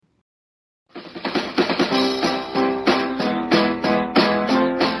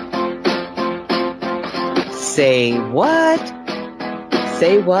Say what?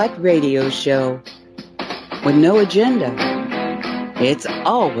 Say what radio show with no agenda. It's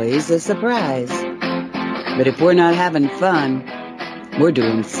always a surprise. But if we're not having fun, we're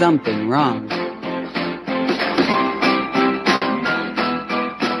doing something wrong.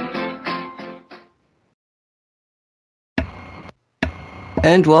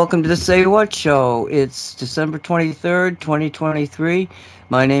 And welcome to the Say What Show. It's December 23rd, 2023.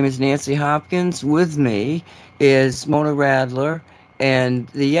 My name is Nancy Hopkins. With me is Mona Radler and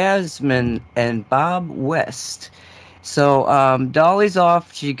the Yasmin and Bob West. So Dolly's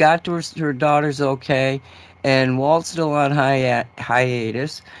off. She got to her daughter's okay. And Walt's still on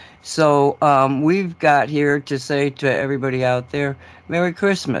hiatus. So we've got here to say to everybody out there, Merry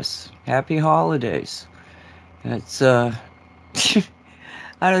Christmas. Happy holidays. It's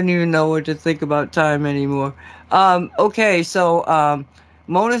I don't even know what to think about time anymore. Okay, so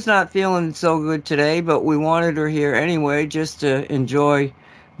Mona's not feeling so good today, but we wanted her here anyway just to enjoy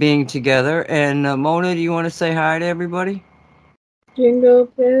being together. And Mona, do you want to say hi to everybody? Jingle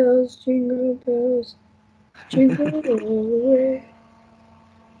bells, jingle jingle all the way.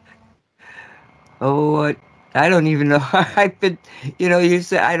 Oh, I don't even know. I've been, you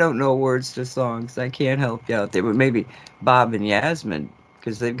say I don't know words to songs. I can't help you out there, but maybe Bob and Yasmin,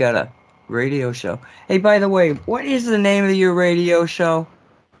 because they've got a radio show. Hey, by the way, what is the name of your radio show?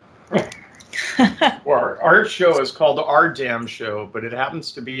 Well, our show is called Our Damn Show, but it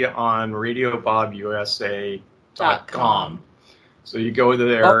happens to be on RadioBobUSA.com. So you go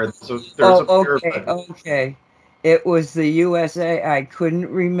there, and so there's a okay. It was the USA. I couldn't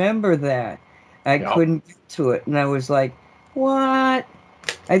remember that. I couldn't get to it, and I was like, what?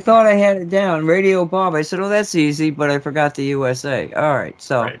 I thought I had it down. Radio Bob. I said, oh, that's easy, but I forgot the USA. All right,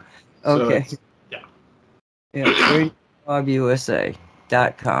 so, right. Okay. So yeah,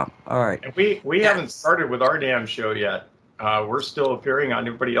 RadioBobUSA.com. All right. And we haven't started with our damn show yet. We're still appearing on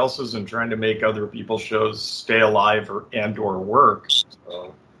everybody else's and trying to make other people's shows stay alive or work.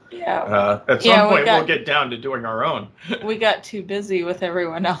 So at some point we'll get down to doing our own. We got too busy with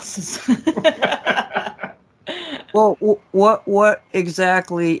everyone else's. Well, what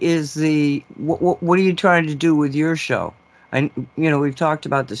exactly is what are you trying to do with your show? We've talked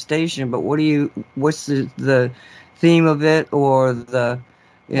about the station, but what's the theme of it, or the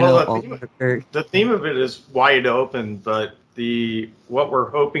theme of it is wide open, but what we're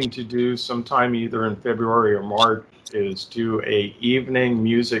hoping to do sometime either in February or March is do a evening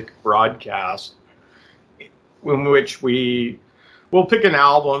music broadcast in which we'll pick an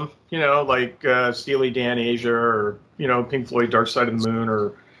album, like Steely Dan Asia, or Pink Floyd Dark Side of the Moon,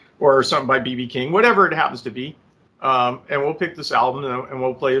 or something by B.B. King, whatever it happens to be. And we'll pick this album and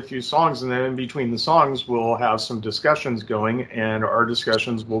we'll play a few songs, and then in between the songs we'll have some discussions going, and our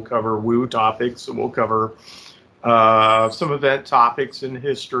discussions will cover woo topics. So we'll cover some event topics in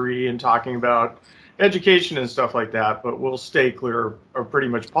history and talking about education and stuff like that, but we'll stay clear of pretty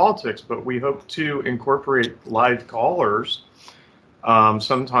much politics. But we hope to incorporate live callers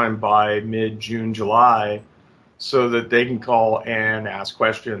sometime by mid-June, July, so that they can call and ask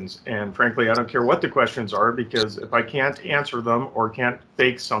questions. And frankly, I don't care what the questions are, because if I can't answer them or can't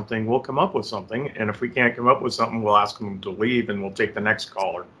fake something, we'll come up with something. And if we can't come up with something, we'll ask them to leave and we'll take the next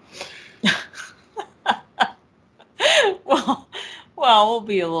caller. Well, we'll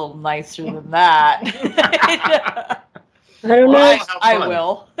be a little nicer than that. I don't know. I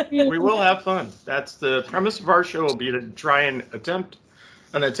will. We will have fun. That's the premise of our show, will be to try and attempt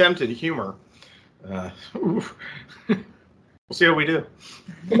at humor. We'll see how we do.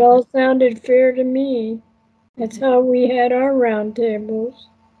 It all sounded fair to me. That's how we had our round tables.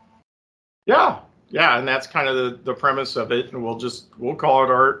 Yeah, and that's kind of the premise of it. And we'll call it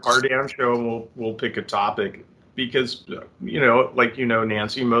our damn show, and we'll pick a topic, because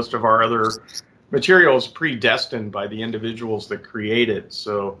Nancy, most of our other material is predestined by the individuals that create it.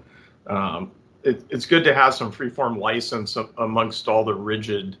 So it's good to have some freeform license amongst all the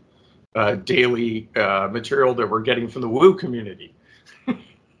rigid daily material that we're getting from the woo community.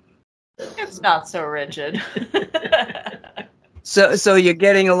 It's not so rigid. So you're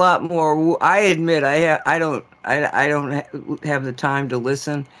getting a lot more. I admit I don't have the time to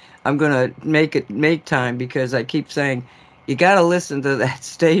listen. I'm gonna make time, because I keep saying you got to listen to that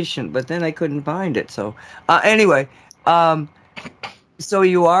station, but then I couldn't find it. So anyway, so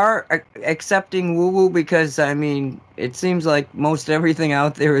you are accepting woo-woo, because it seems like most everything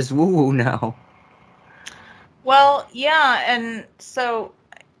out there is woo-woo now. Well, yeah, and so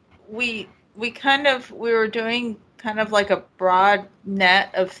we were doing kind of like a broad net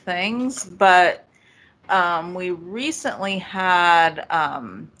of things, but we recently had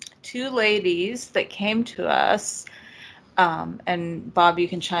two ladies that came to us, and Bob, you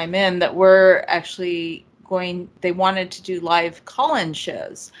can chime in, that were actually they wanted to do live call-in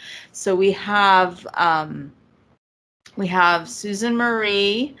shows. So we have Susan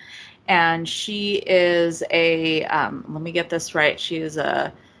Marie, and she is let me get this right, she is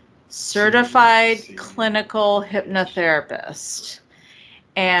a certified clinical hypnotherapist.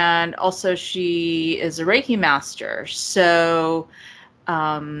 And also she is a Reiki master. So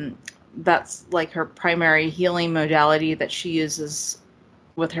that's like her primary healing modality that she uses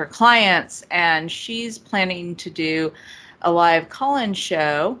with her clients. And she's planning to do a live call-in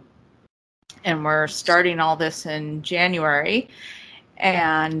show. And we're starting all this in January.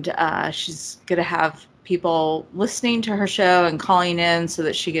 And she's going to have people listening to her show and calling in so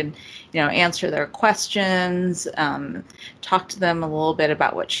that she can, answer their questions, talk to them a little bit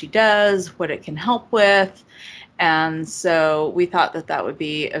about what she does, what it can help with. And so we thought that would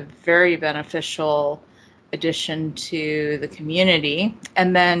be a very beneficial addition to the community.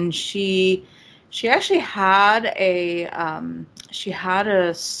 And then she actually had a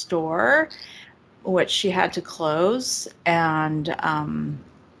store which she had to close, and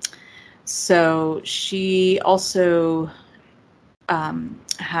so she also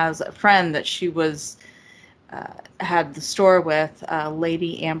has a friend that she had the store with,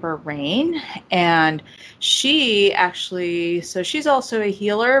 Lady Amber Rain, and she actually, so she's also a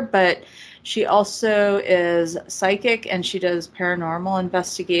healer, but she also is psychic and she does paranormal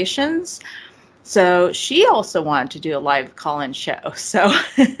investigations. So she also wanted to do a live call-in show. So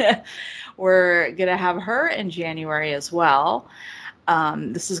we're going to have her in January as well.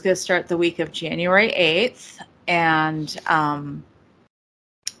 This is going to start the week of January 8th. And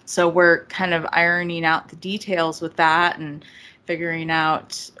so we're kind of ironing out the details with that and figuring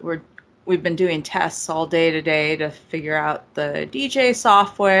out, we've been doing tests all day today to figure out the DJ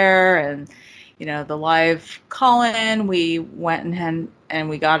software and, the live call-in. We went and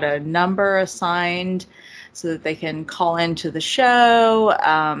we got a number assigned so that they can call into the show.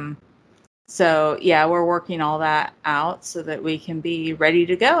 So yeah, we're working all that out so that we can be ready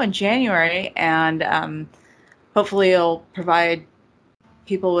to go in January, and hopefully it'll provide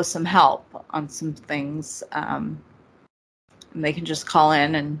people with some help on some things. And they can just call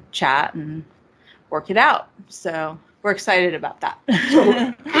in and chat and work it out. So we're excited about that.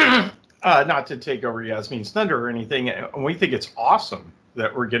 So, not to take over Yasmin's thunder or anything, we think it's awesome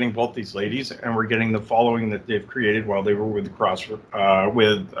that we're getting both these ladies and we're getting the following that they've created while they were with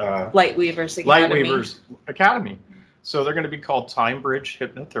Lightweavers Academy. So they're going to be called Time Bridge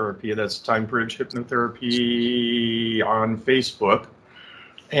Hypnotherapy. That's Time Bridge Hypnotherapy on Facebook.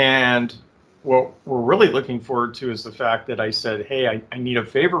 And what we're really looking forward to is the fact that I said, hey, I need a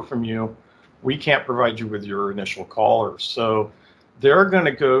favor from you. We can't provide you with your initial callers. So they're going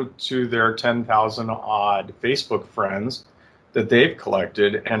to go to their 10,000 odd Facebook friends that they've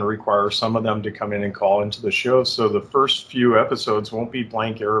collected and require some of them to come in and call into the show. So the first few episodes won't be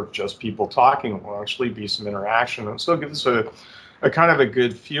blank air of just people talking. It will actually be some interaction. And so it gives a kind of a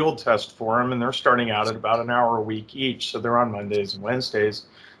good field test for them. And they're starting out at about an hour a week each. So they're on Mondays and Wednesdays.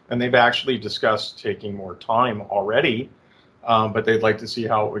 And they've actually discussed taking more time already. But they'd like to see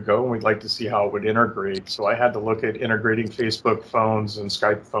how it would go, and we'd like to see how it would integrate. So I had to look at integrating Facebook phones and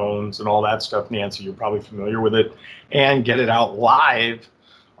Skype phones and all that stuff. Nancy, you're probably familiar with it, and get it out live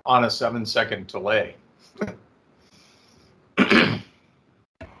on a 7-second delay.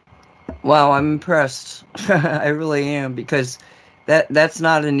 Wow, I'm impressed. I really am, because that's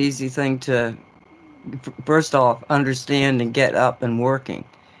not an easy thing to, first off, understand and get up and working.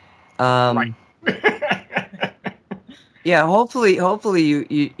 Right. Yeah, hopefully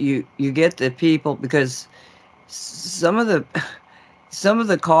you get the people, because some of the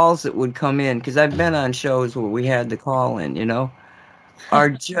calls that would come in, because I've been on shows where we had the call in, are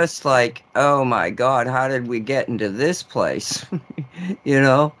just like, oh my God, how did we get into this place?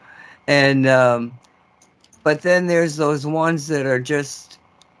 And but then there's those ones that are just,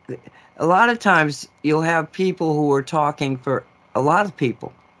 a lot of times you'll have people who are talking for a lot of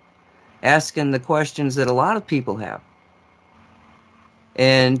people, asking the questions that a lot of people have.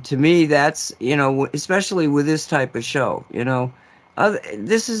 And to me, that's, especially with this type of show,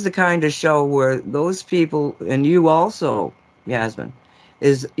 this is the kind of show where those people, and you also, Yasmin,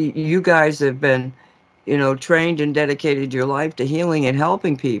 is you guys have been, trained and dedicated your life to healing and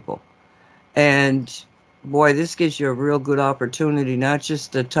helping people. And boy, this gives you a real good opportunity, not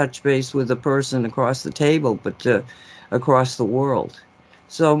just to touch base with a person across the table, but to across the world.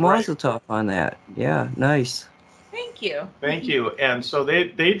 So mazel tov on that. Yeah, nice. Thank you. Thank you. And so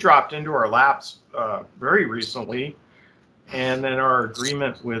they dropped into our laps very recently, and then our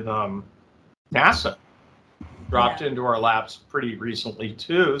agreement with NASA dropped into our laps pretty recently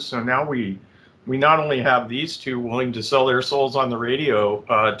too. So now we not only have these two willing to sell their souls on the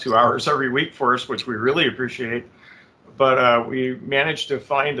radio 2 hours every week for us, which we really appreciate, but we managed to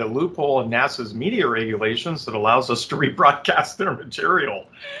find a loophole in NASA's media regulations that allows us to rebroadcast their material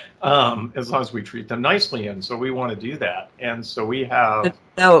as long as we treat them nicely. And so we want to do that. And so we have...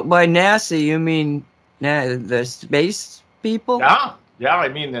 Now, by NASA, you mean the space people? Yeah, I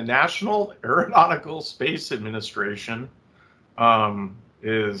mean the National Aeronautical Space Administration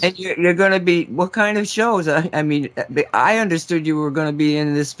is... And you're going to be... What kind of shows? I mean, I understood you were going to be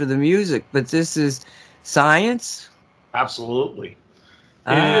in this for the music, but this is science? Absolutely.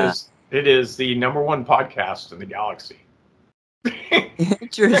 It is the #1 podcast in the galaxy.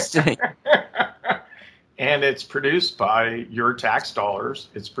 Interesting. And it's produced by your tax dollars.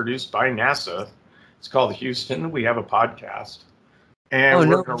 It's produced by NASA. It's called Houston. We have a podcast. And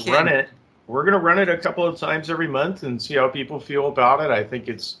we're going to run it. We're going to run it a couple of times every month and see how people feel about it. I think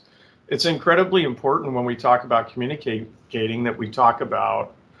it's incredibly important when we talk about communicating that we talk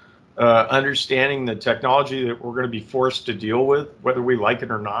about understanding the technology that we're going to be forced to deal with, whether we like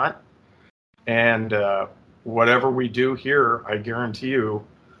it or not. And whatever we do here, I guarantee you,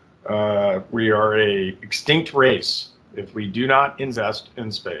 we are a extinct race if we do not invest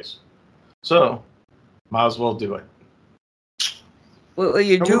in space. So, might as well do it. Well,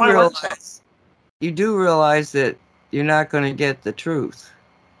 you do realize that you're not going to get the truth.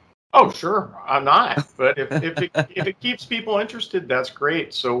 Oh, sure, I'm not. But if it keeps people interested, that's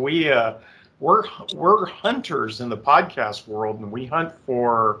great. So we're hunters in the podcast world, and we hunt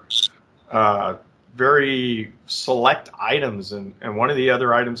for very select items. And one of the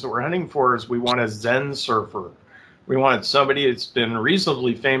other items that we're hunting for is we want a Zen surfer. We wanted somebody that's been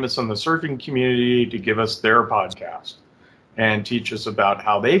reasonably famous in the surfing community to give us their podcast and teach us about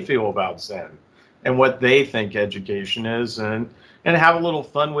how they feel about Zen and what they think education is, and have a little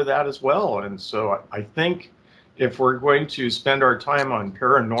fun with that as well. And so I think if we're going to spend our time on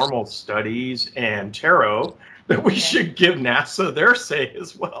paranormal studies and tarot, that we should give NASA their say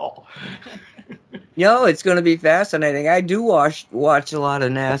as well. It's going to be fascinating. I do watch a lot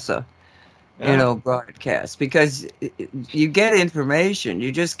of NASA, broadcasts, because you get information.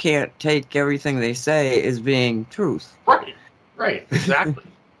 You just can't take everything they say as being truth. Right, exactly.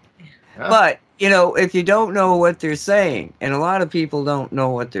 Yeah. But, if you don't know what they're saying, and a lot of people don't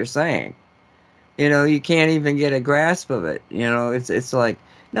know what they're saying, you can't even get a grasp of it. It's like,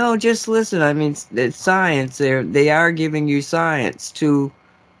 no, just listen. I mean, it's science. They are giving you science to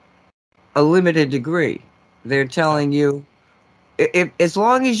a limited degree. They're telling you, as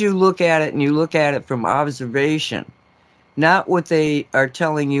long as you look at it and you look at it from observation, not what they are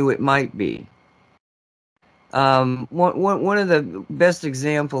telling you it might be. One of the best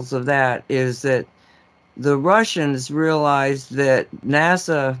examples of that is that the Russians realized that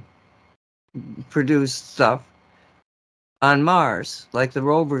NASA produced stuff on Mars, like the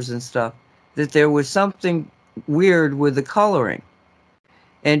rovers and stuff, that there was something weird with the coloring.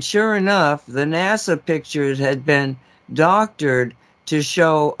 And sure enough, the NASA pictures had been doctored to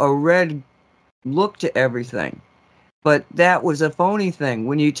show a red look to everything. But that was a phony thing.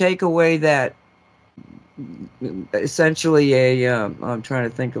 When you take away that, essentially I'm trying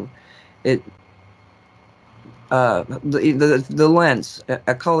to think of it, the lens,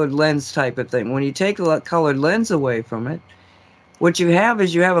 a colored lens type of thing. When you take a colored lens away from it, what you have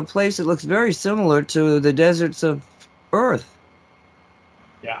is a place that looks very similar to the deserts of Earth.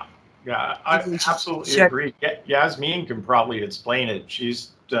 Yeah, I absolutely agree. Yasmin can probably explain it.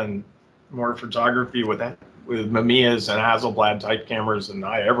 She's done more photography with Mamiya's and Hasselblad type cameras than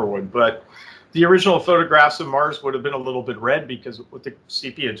I ever would. But the original photographs of Mars would have been a little bit red because with the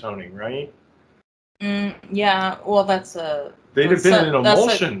sepia toning, right? Yeah, well, they'd have been an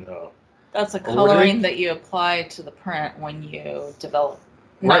emulsion, though. That's a coloring that you apply to the print when you develop.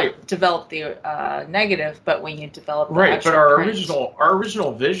 Not develop the negative, but when you develop the actual but our print.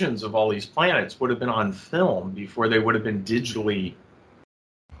 original visions of all these planets would have been on film before they would have been digitally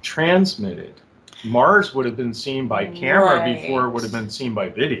transmitted. Mars would have been seen by camera before it would have been seen by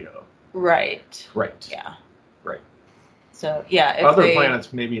video. Right. Yeah. Right. So, yeah. Other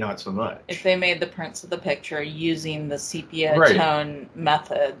planets, maybe not so much. If they made the prints of the picture using the sepia tone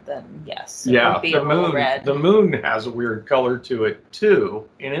method, then yes, it would be a little red. The moon has a weird color to it, too,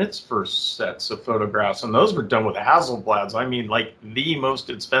 in its first sets of photographs. And those were done with Hasselblads. I mean, like the most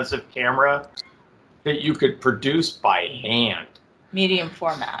expensive camera that you could produce by hand. Medium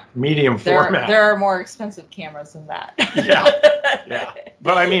format. There are more expensive cameras than that. Yeah.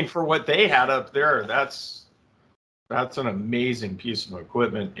 But I mean, for what they had up there, that's That's an amazing piece of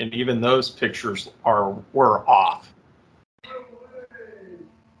equipment, and even those pictures were off.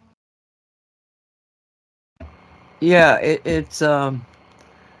 Yeah, it's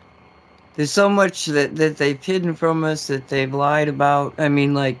there's so much that they've hidden from us, that they've lied about. I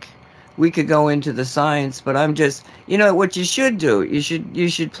mean, like, we could go into the science, but I'm just, what you should do. You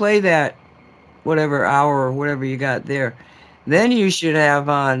should play that whatever hour or whatever you got there. Then you should have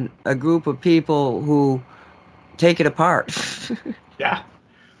on a group of people who take it apart. Yeah.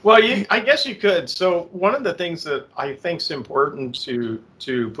 Well, I guess you could. So one of the things that I think is important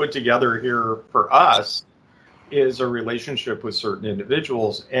to put together here for us is a relationship with certain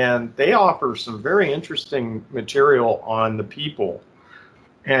individuals, and they offer some very interesting material on the people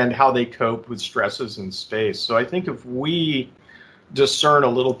and how they cope with stresses in space. So I think if we discern a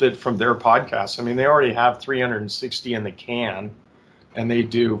little bit from their podcast, I mean, they already have 360 in the can, and they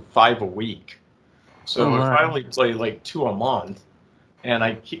do 5 a week. So if I only play like 2 a month, and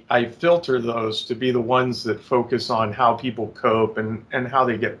I filter those to be the ones that focus on how people cope and how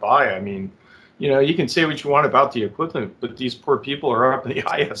they get by. I mean, you can say what you want about the equipment, but these poor people are up in the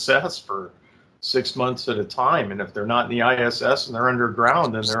ISS for 6 months at a time. And if they're not in the ISS and they're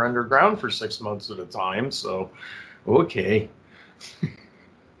underground, then they're underground for 6 months at a time. So, okay.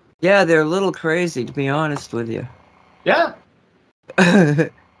 Yeah, they're a little crazy, to be honest with you. Yeah. I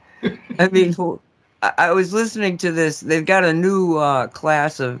mean, I was listening to this. They've got a new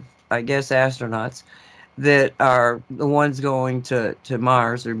class of, I guess, astronauts that are the ones going to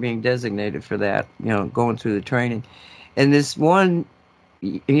Mars, or being designated for that, going through the training. And this one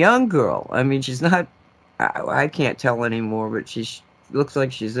young girl, I mean, she's not, I can't tell anymore, but she looks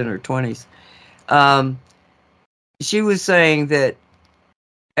like she's in her 20s. She was saying that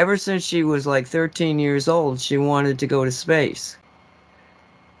ever since she was like 13 years old, she wanted to go to space.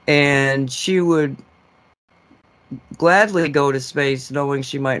 And she would gladly go to space knowing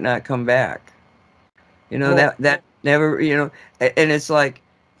she might not come back. That never, and it's like,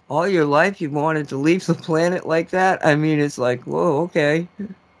 all your life you've wanted to leave the planet like that? I mean, it's like, whoa, okay.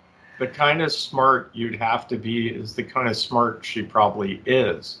 The kind of smart you'd have to be is the kind of smart she probably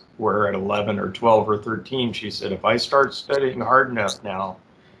is, where at 11 or 12 or 13, she said, if I start studying hard enough now,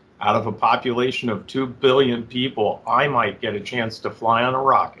 out of a population of 2 billion people, I might get a chance to fly on a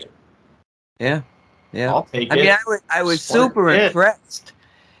rocket. Yeah. I'll take it. I mean, I was super impressed.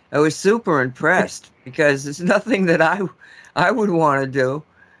 I was super impressed because it's nothing that I would want to do.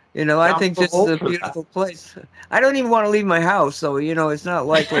 I think this is a beautiful place. I don't even want to leave my house, so it's not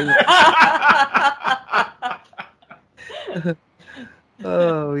likely.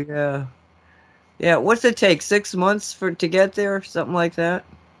 Oh yeah, yeah. What's it take? 6 months to get there, something like that.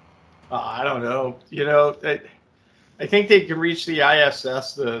 I don't know. I think they can reach the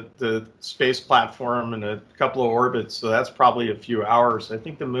ISS, the space platform, in a couple of orbits, so that's probably a few hours. I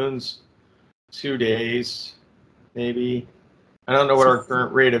think the moon's 2 days, maybe. I don't know what our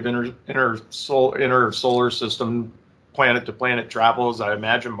current rate of inner solar system planet to planet travel is. I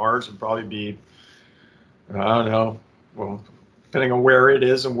imagine Mars would probably be, I don't know, well, depending on where it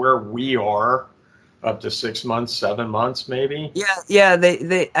is and where we are, up to 6 months, 7 months, maybe. Yeah.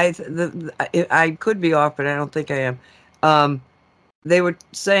 I could be off, but I don't think I am. They were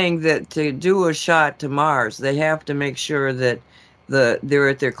saying that to do a shot to Mars, they have to make sure that they're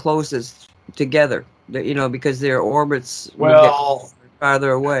at their closest together. Because their orbits will get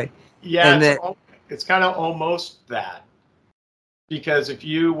farther away. Yeah, and it's kind of almost that. Because if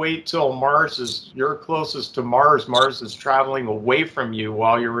you wait till you're closest to Mars is traveling away from you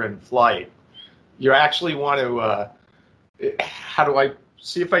while you're in flight. You actually want to, how do I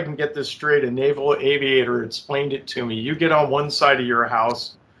see if I can get this straight? A naval aviator explained it to me. You get on one side of your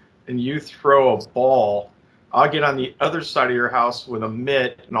house and you throw a ball. I'll get on the other side of your house with a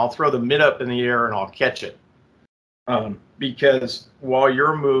mitt, and I'll throw the mitt up in the air and I'll catch it. Because while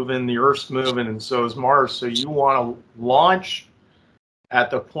you're moving, the Earth's moving, and so is Mars. So you want to launch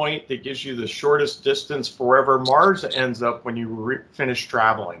at the point that gives you the shortest distance for wherever Mars ends up when you finish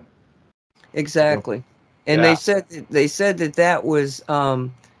traveling. Exactly. And they said that was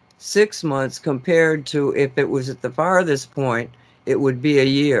 6 months compared to if it was at the farthest point, it would be a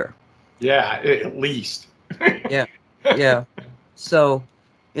year. Yeah, at least. Yeah. So,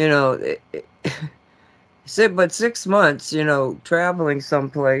 but 6 months, traveling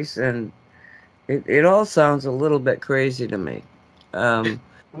someplace, and it all sounds a little bit crazy to me. Well,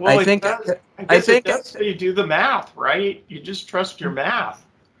 I think it does say you do the math, right? You just trust your math.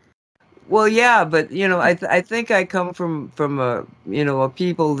 Well, yeah, but I think I come from a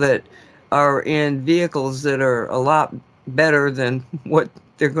people that are in vehicles that are a lot better than what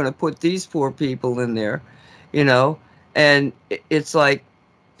they're going to put these poor people in there, you know, and it's like,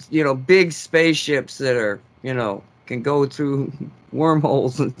 you know, big spaceships that are, you know, can go through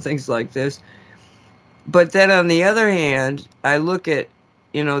wormholes and things like this. But then on the other hand, I look at,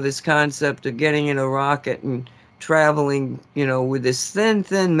 you know, this concept of getting in a rocket and traveling, you know, with this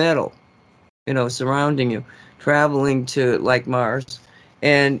thin metal, you know, surrounding you, traveling to like Mars.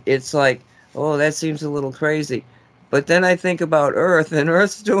 And it's like, oh, that seems a little crazy. But then I think about Earth, and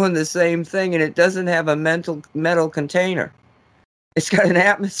Earth's doing the same thing, and it doesn't have a metal container. It's got an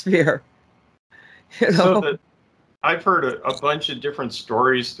atmosphere. You know? So I've heard a bunch of different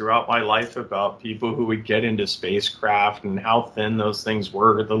stories throughout my life about people who would get into spacecraft and how thin those things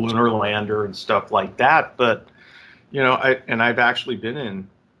were, the lunar lander and stuff like that. But, you know, I've actually been in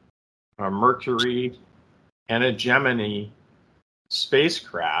a Mercury and a Gemini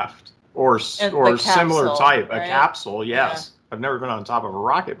spacecraft or capsule, similar type, right? A capsule, yes. Yeah. I've never been on top of a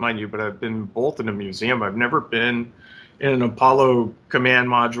rocket, mind you, but I've been both in a museum. I've never been in an Apollo command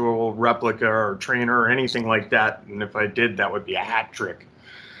module replica or trainer or anything like that. And if I did, that would be a hat trick.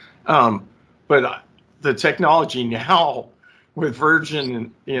 But the technology now with Virgin,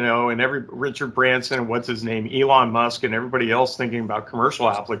 and, you know, and Richard Branson and what's his name, Elon Musk, and everybody else thinking about commercial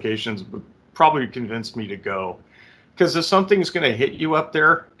applications would probably convince me to go. Because if something's going to hit you up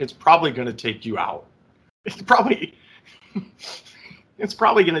there, it's probably going to take you out. It's probably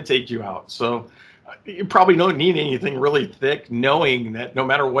going to take you out. So you probably don't need anything really thick, knowing that no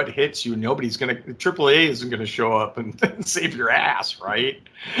matter what hits you, AAA isn't going to show up and save your ass, right?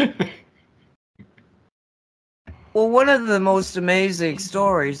 Well, one of the most amazing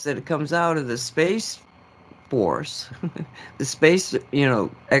stories that comes out of the Space Force, the space, you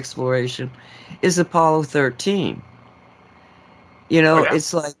know, exploration, is Apollo 13. You know,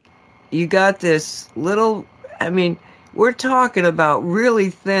 It's like you got this little, I mean, we're talking about really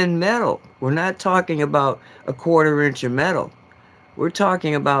thin metal. We're not talking about a 1/4 inch of metal. We're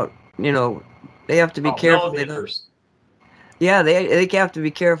talking about, you know, they have to be careful. They have to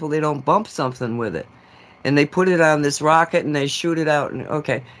be careful they don't bump something with it. And they put it on this rocket and they shoot it out. And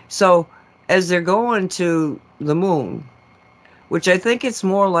okay, so as they're going to the moon, which I think it's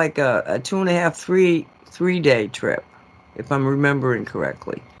more like a 2.5, 3-day trip, if I'm remembering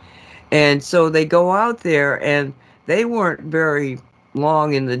correctly. And so they go out there, and they weren't very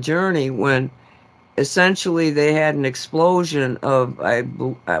long in the journey when essentially they had an explosion of,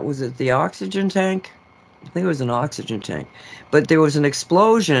 was it the oxygen tank? I think it was an oxygen tank. But there was an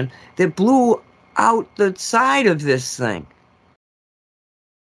explosion that blew out the side of this thing.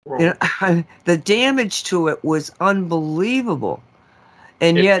 You know, the damage to it was unbelievable.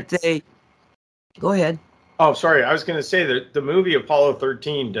 And yet they... Go ahead. Oh, sorry. I was going to say that the movie Apollo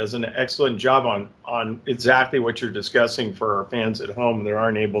 13 does an excellent job on exactly what you're discussing for our fans at home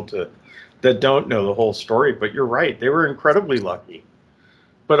that don't know the whole story. But you're right. They were incredibly lucky.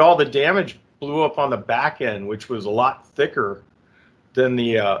 But all the damage blew up on the back end, which was a lot thicker than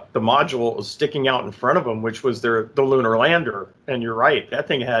the module was sticking out in front of them, which was the lunar lander. And you're right. That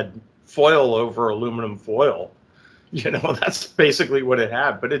thing had foil over aluminum foil. You know, that's basically what it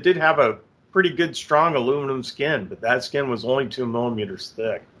had. But it did have a pretty good, strong aluminum skin, but that skin was only 2 millimeters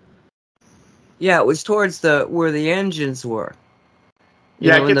thick. Yeah, it was towards where the engines were.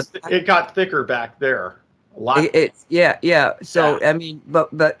 It got thicker back there. A lot. Yeah. So I mean,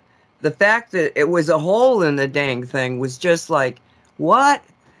 but the fact that it was a hole in the dang thing was just like, what?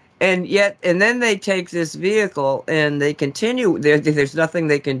 And then they take this vehicle and they continue. There's nothing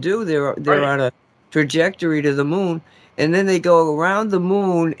they can do. They're right on a trajectory to the moon, and then they go around the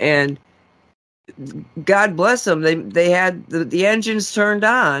moon, and God bless them, they had the engines turned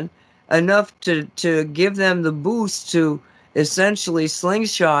on enough to give them the boost to essentially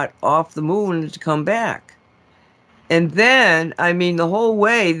slingshot off the moon to come back. And then, I mean, the whole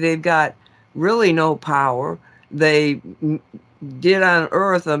way they've got really no power. They did on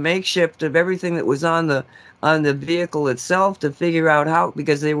Earth a makeshift of everything that was on the vehicle itself to figure out how,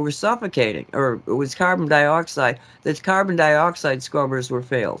 because they were suffocating, or it was carbon dioxide. The carbon dioxide scrubbers had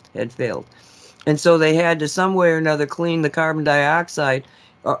failed. And so they had to some way or another clean the carbon dioxide,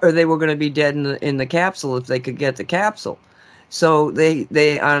 or they were going to be dead in the capsule if they could get the capsule. So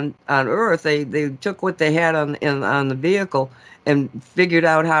they on Earth they took what they had on the vehicle and figured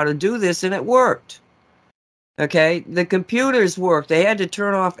out how to do this, and it worked. Okay, the computers worked. They had to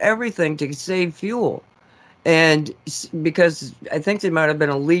turn off everything to save fuel, and because I think there might have been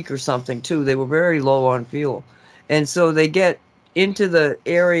a leak or something too. They were very low on fuel, and so they get into the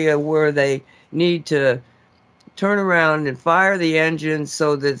area where they need to turn around and fire the engines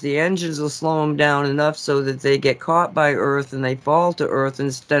so that the engines will slow them down enough so that they get caught by Earth and they fall to Earth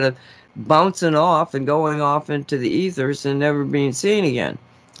instead of bouncing off and going off into the ethers and never being seen again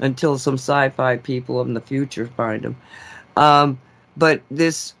until some sci-fi people in the future find them. But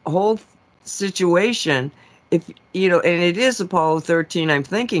this whole situation, if you know, and it is Apollo 13 I'm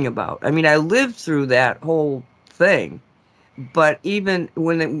thinking about. I mean, I lived through that whole thing, but even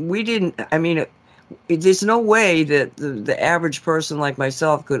when we didn't, I mean, there's no way that the average person like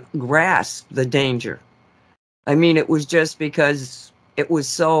myself could grasp the danger. I mean, it was just because it was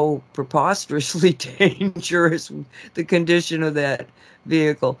so preposterously dangerous, the condition of that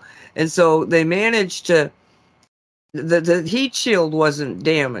vehicle. And so they managed to, the heat shield wasn't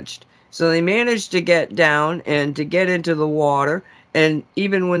damaged. So they managed to get down and to get into the water. And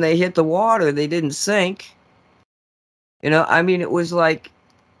even when they hit the water, they didn't sink. You know, I mean, it was like,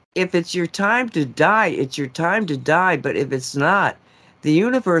 if it's your time to die, it's your time to die. But if it's not, the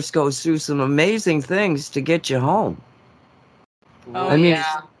universe goes through some amazing things to get you home. Oh, I mean,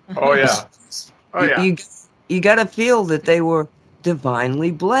 yeah. Oh yeah. Oh yeah. You got to feel that they were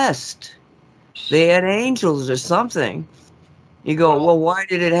divinely blessed. They had angels or something. You go, well, why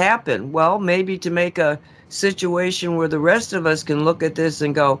did it happen? Well, maybe to make a situation where the rest of us can look at this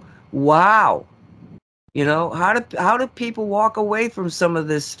and go, wow. You know, how do people walk away from some of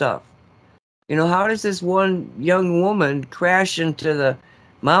this stuff? You know, how does this one young woman crash into the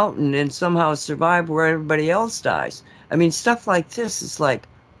mountain and somehow survive where everybody else dies? I mean, stuff like this is like,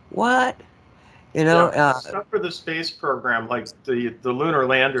 what? You know, stuff for the space program, like the lunar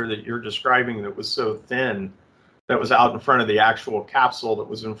lander that you're describing that was so thin, that was out in front of the actual capsule that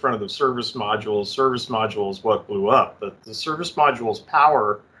was in front of the service module. Service module is what blew up. But the service module's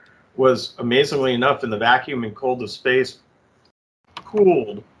power was, amazingly enough, in the vacuum and cold of space,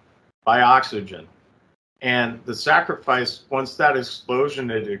 cooled by oxygen. And the sacrifice, once that explosion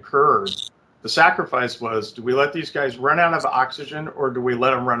had occurred, the sacrifice was, do we let these guys run out of oxygen or do we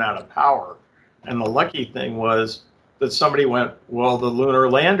let them run out of power? And the lucky thing was that somebody went, well, the lunar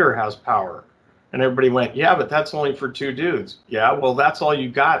lander has power. And everybody went, yeah, but that's only for 2 dudes. Yeah, well, that's all you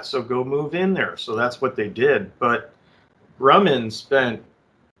got, so go move in there. So that's what they did. But Grumman spent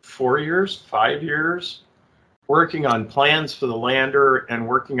 4 years, 5 years, working on plans for the lander and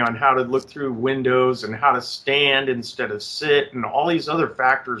working on how to look through windows and how to stand instead of sit and all these other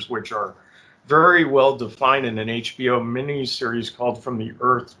factors which are very well defined in an HBO miniseries called From the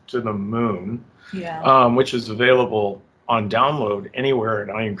Earth to the Moon, which is available on download anywhere,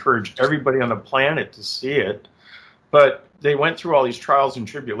 and I encourage everybody on the planet to see it. But they went through all these trials and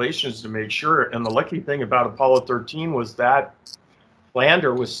tribulations to make sure, and the lucky thing about Apollo 13 was that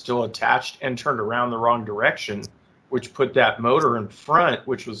lander was still attached and turned around the wrong direction, which put that motor in front,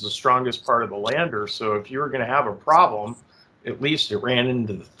 which was the strongest part of the lander. So if you were going to have a problem, at least it ran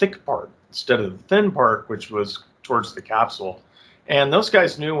into the thick part instead of the thin part, which was towards the capsule. And those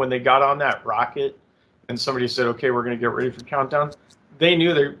guys knew when they got on that rocket and somebody said, okay, we're going to get ready for countdown, they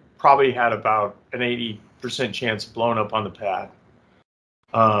knew they probably had about an 80% chance of blowing up on the pad.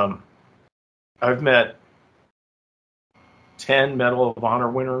 I've met 10 Medal of Honor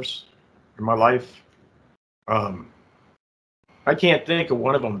winners in my life. I can't think of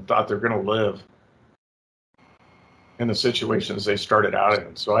one of them thought they're going to live in the situations they started out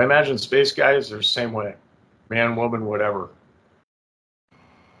in. So I imagine space guys are the same way. Man, woman, whatever.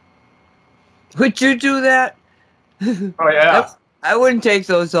 Would you do that? Oh, yeah. I wouldn't take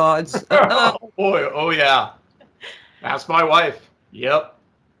those odds. Oh, boy. Oh, yeah. Ask my wife. Yep.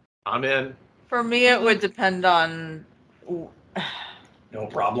 I'm in. For me, it would depend on... No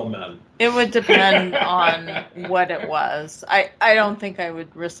problem, man. It would depend on what it was. I don't think I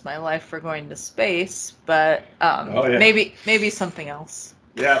would risk my life for going to space, but maybe something else.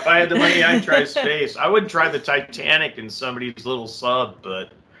 Yeah, if I had the money, I'd try space. I wouldn't try the Titanic in somebody's little sub,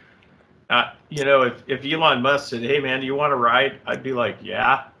 but if Elon Musk said, "Hey, man, do you want to ride?" I'd be like,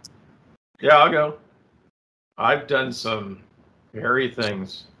 "Yeah, I'll go." I've done some hairy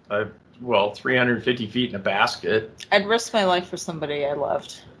things. 350 feet in a basket. I'd risk my life for somebody I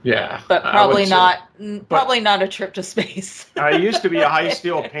loved. Yeah, but probably not a trip to space. I used to be a high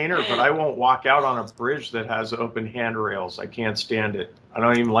steel painter, but I won't walk out on a bridge that has open handrails. I can't stand it. I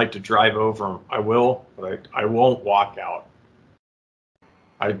don't even like to drive over them. I will, but I won't walk out.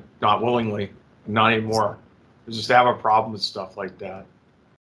 Not willingly, not anymore. I just have a problem with stuff like that.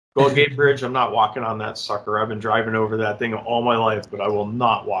 Golden Gate Bridge, I'm not walking on that sucker. I've been driving over that thing all my life, but I will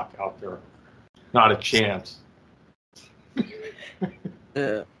not walk out there. Not a chance.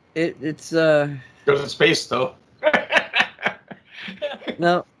 It's Go to space though.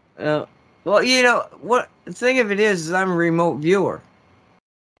 No. Well, you know what the thing of it is I'm a remote viewer.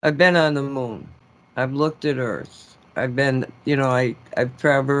 I've been on the moon. I've looked at Earth. I've been, I've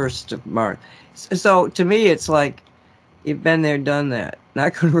traversed Mars. So to me, it's like you've been there, done that.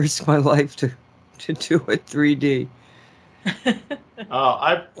 Not going to risk my life to do it 3D.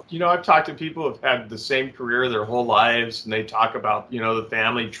 I've talked to people who've had the same career their whole lives, and they talk about, the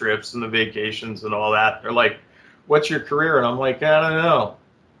family trips and the vacations and all that. They're like, "What's your career?" And I'm like, "I don't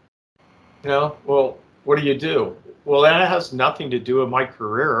know." Well, what do you do? Well, that has nothing to do with my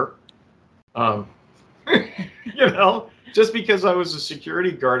career. Just because I was a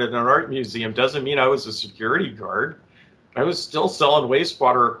security guard at an art museum doesn't mean I was a security guard. I was still selling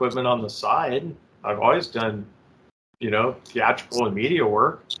wastewater equipment on the side. I've always done, theatrical and media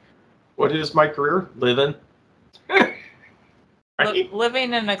work. What is my career? Living. Right?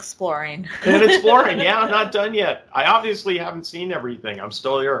 Living and exploring. And exploring, yeah, I'm not done yet. I obviously haven't seen everything. I'm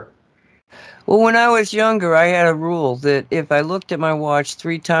still here. Well, when I was younger, I had a rule that if I looked at my watch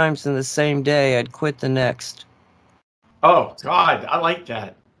 3 times in the same day, I'd quit the next. Oh, God, I like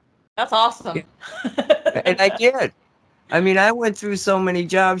that. That's awesome. Yeah. And I did. I mean, I went through so many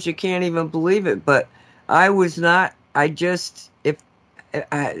jobs, you can't even believe it. But I was not, if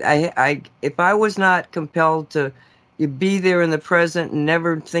I was not compelled to be there in the present and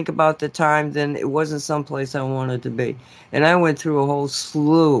never think about the time, then it wasn't someplace I wanted to be. And I went through a whole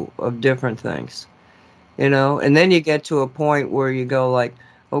slew of different things, and then you get to a point where you go like,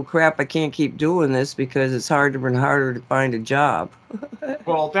 oh crap, I can't keep doing this because it's harder and harder to find a job.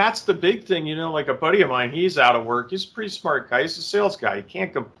 Well, that's the big thing, like a buddy of mine, he's out of work. He's a pretty smart guy. He's a sales guy. He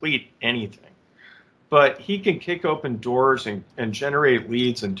can't complete anything. But he can kick open doors and generate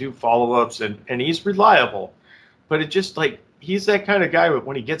leads and do follow-ups, and he's reliable. But it just like, he's that kind of guy, but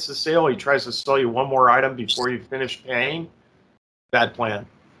when he gets the sale, he tries to sell you one more item before you finish paying. Bad plan.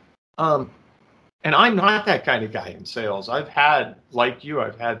 And I'm not that kind of guy in sales. I've had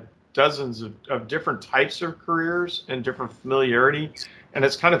dozens of different types of careers and different familiarity. And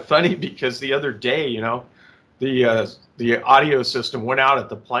it's kind of funny because the other day, the audio system went out at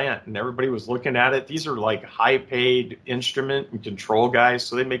the plant and everybody was looking at it. These are like high paid instrument and control guys.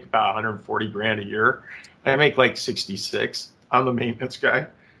 So they make about 140 grand a year. I make like 66. I'm the maintenance guy.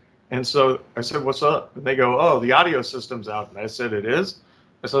 And so I said, "What's up?" And they go, "Oh, the audio system's out." And I said, "It is?"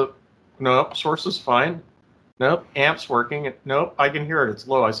 I said, "Nope, source is fine. Nope, amp's working. Nope, I can hear it. It's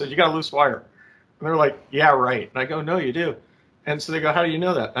low." I said, "You got a loose wire." And they're like, "Yeah, right." And I go, "No, you do." And so they go, "How do you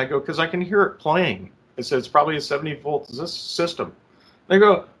know that?" And I go, "Because I can hear it playing." I said, "It's probably a 70-volt system." They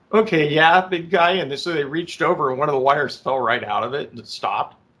go, "Okay, yeah, big guy." And so they reached over and one of the wires fell right out of it and it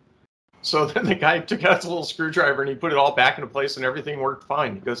stopped. So then the guy took out his little screwdriver and he put it all back into place and everything worked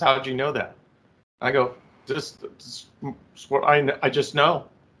fine. He goes, "How did you know that?" I go, this is what I just know.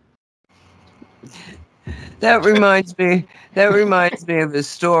 That reminds me of a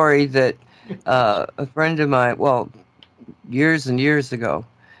story that a friend of mine, well, years and years ago,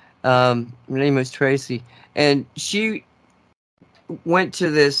 her name was Tracy, and she went to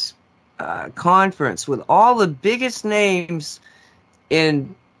this conference with all the biggest names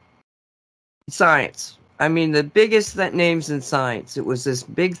in science. I mean, the biggest names in science. It was this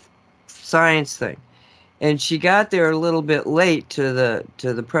big science thing. And she got there a little bit late to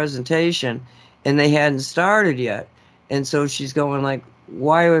the presentation, and they hadn't started yet. And so she's going like,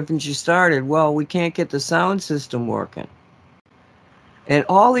 "Why haven't you started?" "Well, we can't get the sound system working." And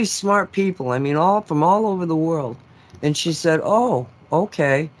all these smart people, I mean, all from all over the world. And she said, "Oh,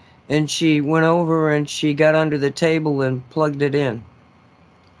 okay." And she went over and she got under the table and plugged it in.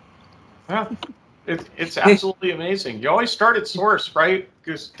 Yeah, it's absolutely amazing. You always start at source, right?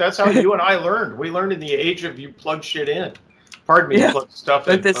 Because that's how you and I learned. We learned in the age of you plug shit in. Pardon me, Yeah. plug stuff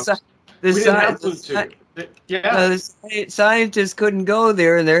But in. the scientists couldn't go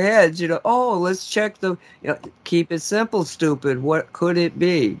there in their heads. Oh, let's check keep it simple, stupid. What could it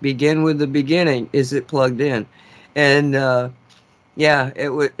be? Begin with the beginning. Is it plugged in? And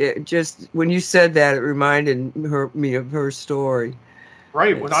it just, when you said that, it reminded me of her story.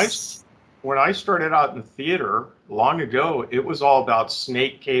 Right. When I started out in the theater long ago, it was all about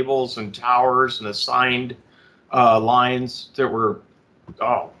snake cables and towers and assigned lines that were,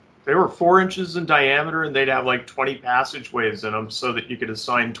 they were 4 inches in diameter and they'd have like 20 passageways in them so that you could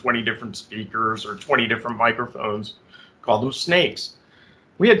assign 20 different speakers or 20 different microphones, called them snakes.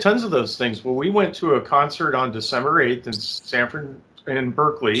 We had tons of those things. Well, we went to a concert on December 8th in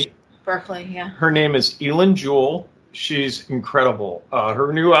Berkeley. Berkeley, yeah. Her name is Elin Jewell. She's incredible.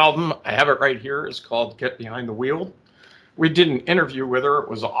 Her new album, I have it right here, is called Get Behind the Wheel. We did an interview with her. It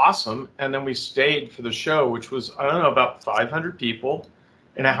was awesome. And then we stayed for the show, which was, I don't know, about 500 people.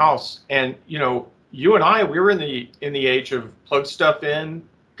 in a house. And you and I, we were in the age of plug stuff in,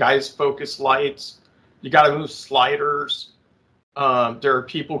 guys focus lights. You got to move sliders. There are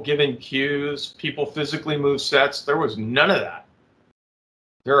people giving cues. People physically move sets. There was none of that.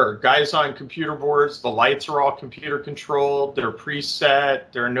 There are guys on computer boards. The lights are all computer controlled. They're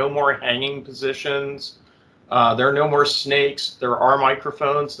preset. There are no more hanging positions. There are no more snakes. There are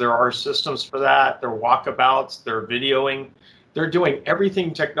microphones. There are systems for that. There are walkabouts. They're videoing. They're doing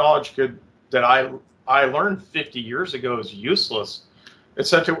everything technology could that I learned 50 years ago is useless,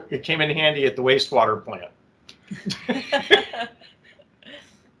 except it came in handy at the wastewater plant.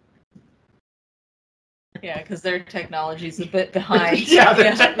 Yeah, because their technology's a bit behind. Yeah,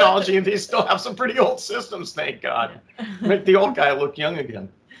 their technology, and they still have some pretty old systems, thank God. Make the old guy look young again.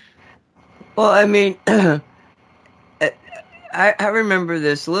 Well, I mean, I remember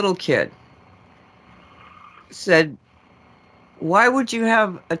this little kid said, "Why would you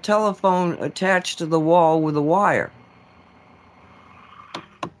have a telephone attached to the wall with a wire?"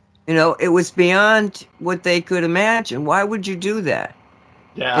 It was beyond what they could imagine. Why would you do that?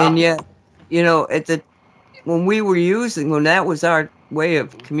 Yeah. And yet, when that was our way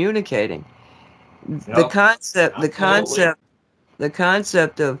of communicating, the concept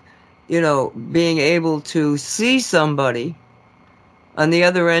of, being able to see somebody on the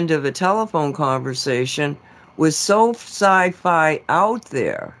other end of a telephone conversation was so sci-fi out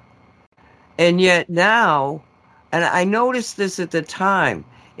there. And yet now, and I noticed this at the time,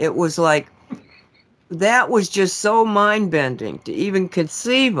 it was like, that was just so mind-bending to even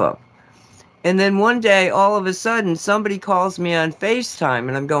conceive of. And then one day, all of a sudden, somebody calls me on FaceTime,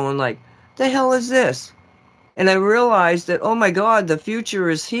 and I'm going like, the hell is this? And I realized that, oh my God, the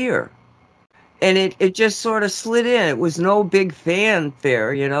future is here. And it just sort of slid in. It was no big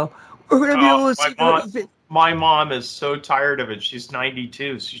fanfare, We're going to be able to see. My mom is so tired of it. She's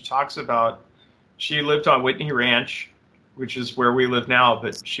 92. She talks about, she lived on Whitney Ranch, which is where we live now,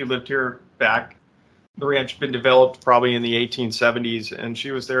 but she lived here back. The ranch had been developed probably in the 1870s, and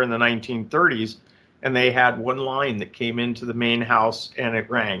she was there in the 1930s, and they had one line that came into the main house, and it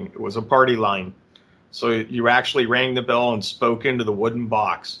rang. It was a party line. So you actually rang the bell and spoke into the wooden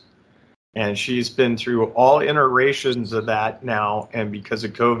box. And she's been through all iterations of that now, and because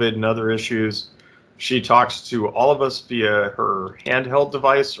of COVID and other issues, she talks to all of us via her handheld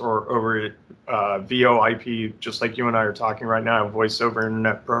device or over VoIP, just like you and I are talking right now, voice over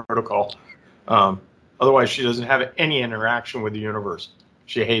internet protocol. Otherwise, she doesn't have any interaction with the universe.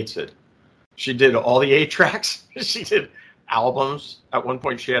 She hates it. She did all the 8 tracks. She did albums. At one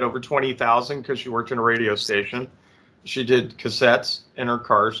point, she had over 20,000 because she worked in a radio station. She did cassettes in her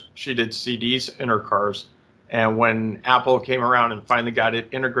cars. She did CDs in her cars. And when Apple came around and finally got it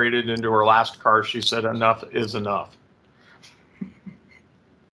integrated into her last car, she said, enough is enough.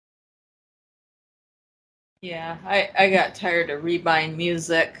 Yeah, I got tired of rebuying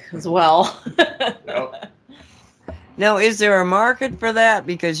music as well. Yep. Now, is there a market for that?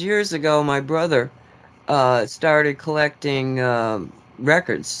 Because years ago, my brother started collecting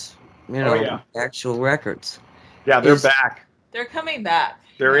records, actual records. Yeah, they're back. They're coming back.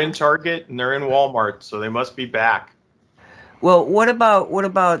 They're in Target and they're in Walmart, so they must be back. Well, what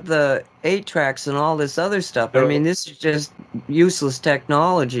about the 8 tracks and all this other stuff? I mean, this is just useless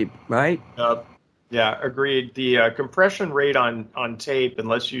technology, right? Yeah, agreed. The compression rate on tape,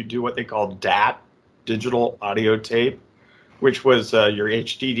 unless you do what they call DAT, digital audio tape, which was your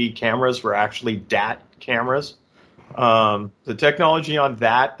HDD cameras were actually DAT cameras. The technology on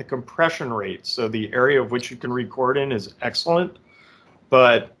that, the compression rate, so the area of which you can record in is excellent.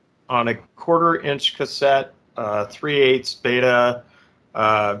 But on a 1/4-inch cassette, 3/8 beta,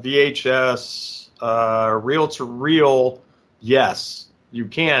 VHS, reel-to-reel, yes, you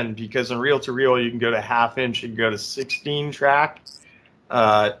can, because in reel-to-reel you can go to 1/2 inch and go to 16 track,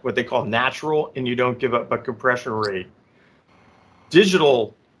 what they call natural, and you don't give up a compression rate.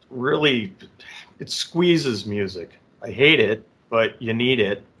 Digital really, it squeezes music. I hate it, but you need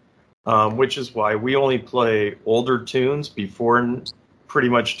it, which is why we only play older tunes before pretty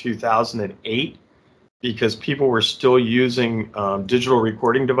much 2008, because people were still using digital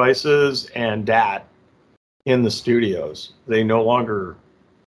recording devices and DAT in the studios. They no longer,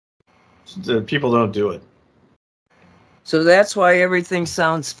 the people don't do it. So that's why everything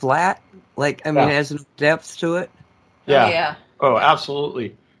sounds flat? Has no depth to it? Yeah. Oh, yeah. Oh,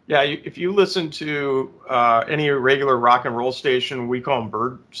 absolutely. Yeah, if you listen to any regular rock and roll station, we call them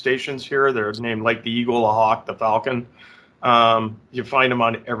bird stations here. They're named like the Eagle, the Hawk, the Falcon. You find them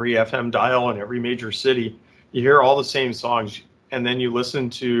on every FM dial in every major city. You hear all the same songs, and then you listen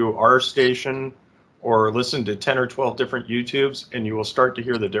to our station or listen to 10 or 12 different YouTubes, and you will start to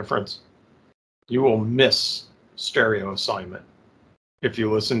hear the difference. You will miss stereo assignment if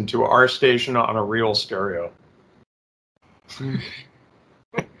you listen to our station on a real stereo.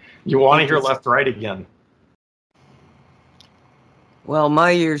 You want to hear left, right again. Well,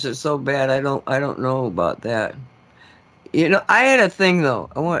 my ears are so bad. I don't know about that. You know, I had a thing though.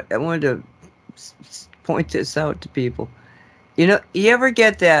 I wanted to point this out to people. You know, you ever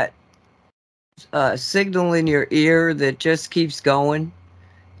get that signal in your ear that just keeps going?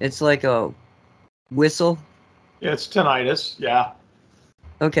 It's like a whistle. Yeah, it's tinnitus. Yeah.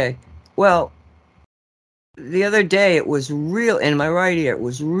 Okay. Well, the other day it was real in my right ear. It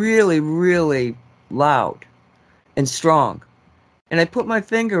was really, really loud and strong. And I put my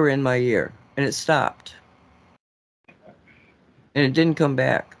finger in my ear and it stopped. And it didn't come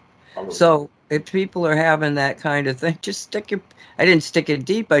back. So if people are having that kind of thing, just I didn't stick it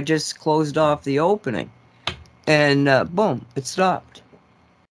deep. I just closed off the opening. And boom, it stopped.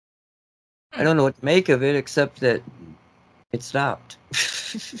 I don't know what to make of it except that it stopped.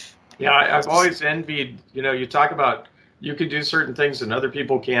 Yeah, I've always envied, you talk about you can do certain things and other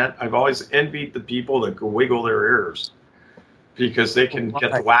people can't. I've always envied the people that can wiggle their ears because they can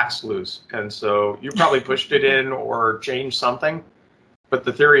get the wax loose. And so you probably pushed it in or changed something. But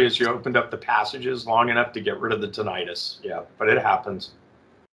the theory is you opened up the passages long enough to get rid of the tinnitus. Yeah, but it happens.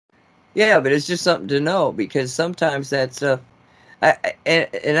 Yeah, but it's just something to know because sometimes that stuff,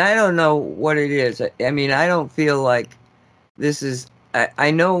 and I don't know what it is. I mean, I don't feel like this is,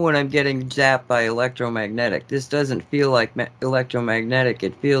 I know when I'm getting zapped by electromagnetic. This doesn't feel like electromagnetic.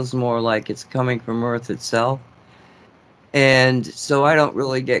 It feels more like it's coming from Earth itself. And so I don't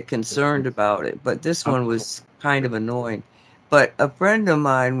really get concerned about it. But this one was kind of annoying. But a friend of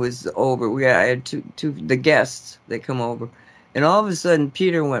mine was over. I had two the guests that come over. And all of a sudden,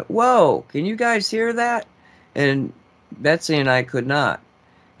 Peter went, "Whoa, can you guys hear that?" And Betsy and I could not.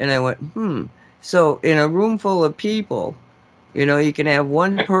 And I went, So in a room full of people, you can have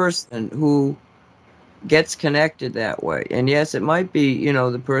one person who gets connected that way. And yes, it might be,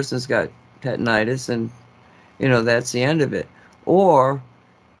 the person's got tinnitus and, that's the end of it. Or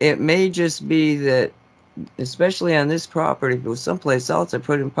it may just be that, especially on this property, if it was someplace else, I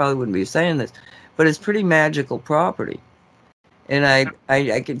probably wouldn't be saying this, but it's pretty magical property. And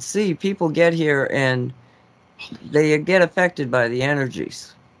I can see people get here and they get affected by the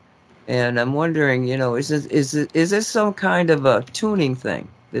energies. And I'm wondering, is this some kind of a tuning thing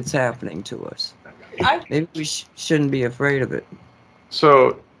that's happening to us? Maybe we shouldn't be afraid of it.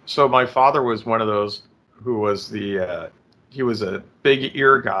 So my father was one of those who was he was a big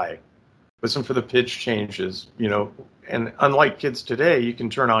ear guy. Listen for the pitch changes, and unlike kids today, you can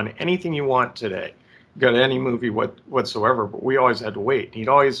turn on anything you want today. You got any movie whatsoever, but we always had to wait. He'd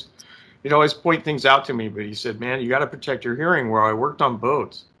always point things out to me, but he said, "Man, you got to protect your hearing." Where I worked on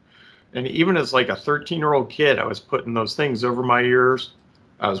boats, and even as like a 13-year-old kid, I was putting those things over my ears.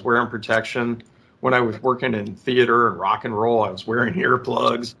 I was wearing protection. When I was working in theater and rock and roll, I was wearing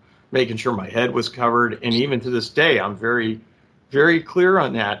earplugs, making sure my head was covered. And even to this day, I'm very, very clear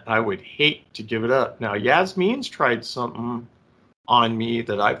on that. I would hate to give it up. Now, Yasmin's tried something on me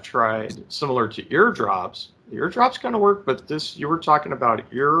that I've tried similar to eardrops. The eardrops kind of work, but this, you were talking about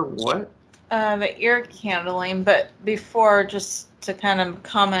ear what? The ear candling. But before, just to kind of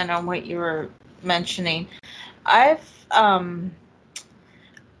comment on what you were mentioning, I've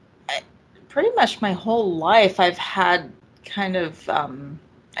pretty much my whole life I've had kind of,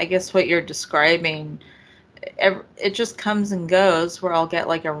 I guess what you're describing. It just comes and goes where I'll get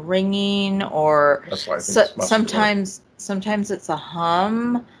like a ringing or sometimes it's a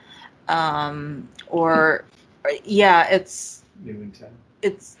hum, or yeah, it's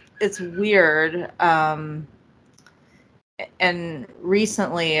weird. And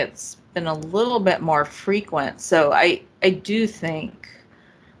recently it's been a little bit more frequent. So I do think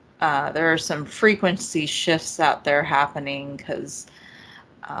there are some frequency shifts out there happening because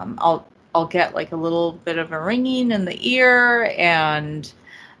I'll get like a little bit of a ringing in the ear, and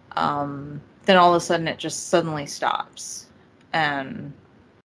then all of a sudden it just suddenly stops. And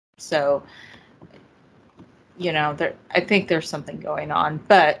so, I think there's something going on.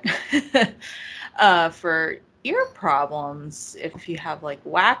 But for ear problems, if you have like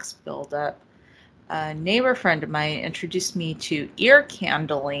wax buildup, a neighbor friend of mine introduced me to ear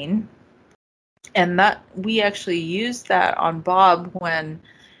candling, and that we actually used that on Bob when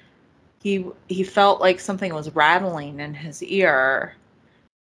he felt like something was rattling in his ear,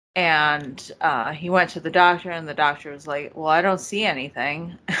 and he went to the doctor, and the doctor was like, "Well, I don't see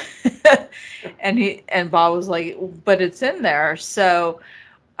anything," and Bob was like, "But it's in there." So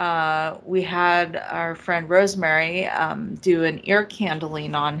we had our friend Rosemary do an ear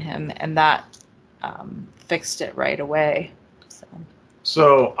candling on him, and that fixed it right away.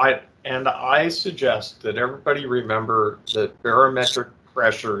 So I suggest that everybody remember that barometric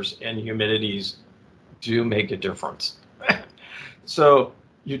pressures and humidities do make a difference. So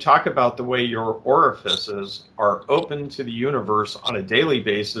you talk about the way your orifices are open to the universe on a daily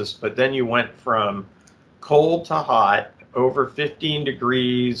basis, but then you went from cold to hot, over 15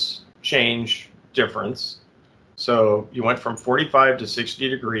 degrees change difference. So you went from 45 to 60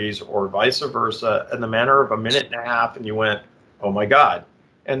 degrees or vice versa in the matter of a minute and a half, and you went, oh my God.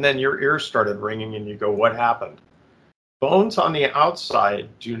 And then your ears started ringing and you go, what happened? Bones on the outside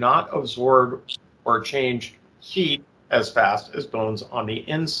do not absorb or change heat as fast as bones on the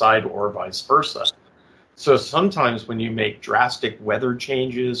inside or vice versa. So sometimes when you make drastic weather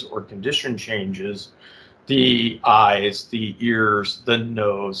changes or condition changes, the eyes, the ears, the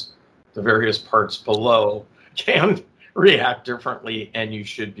nose, the various parts below can react differently, and you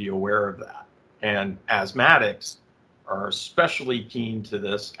should be aware of that. And asthmatics are especially keen to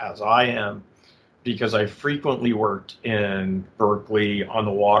this, as I am, because I frequently worked in Berkeley on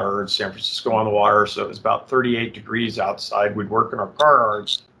the water, San Francisco on the water, so it was about 38 degrees outside. We'd work in our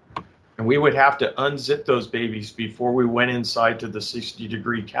cars, and we would have to unzip those babies before we went inside to the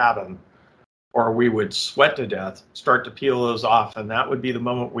 60-degree cabin, or we would sweat to death, start to peel those off, and that would be the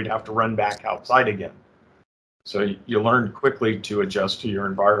moment we'd have to run back outside again. So you learn quickly to adjust to your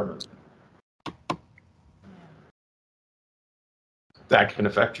environment. That can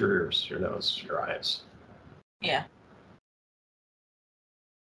affect your ears, your nose, your eyes. Yeah.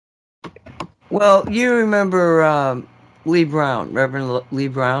 Well, you remember Lee Brown, Reverend Lee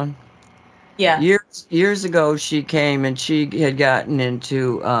Brown? Yeah. Years ago, she came and she had gotten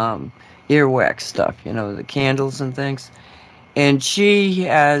into earwax stuff, you know, the candles and things. And she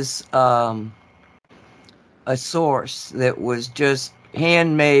has a source that was just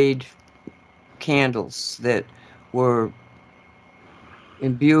handmade candles that were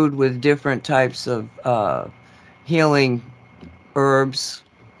imbued with different types of healing herbs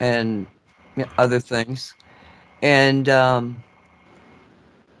and other things. And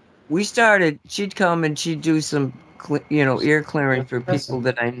she'd come and she'd do some, ear clearing for people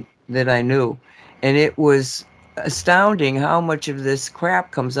that I knew. And it was astounding how much of this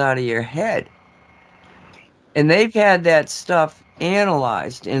crap comes out of your head. And they've had that stuff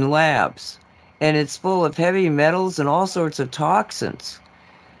analyzed in labs, and it's full of heavy metals and all sorts of toxins.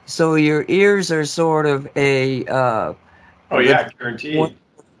 So your ears are sort of guaranteed.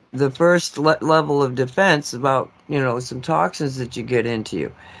 The first level of defense about, some toxins that you get into you.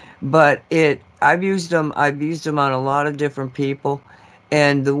 But I've used them on a lot of different people,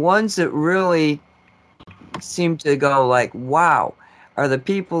 and the ones that really seem to go like, wow, are the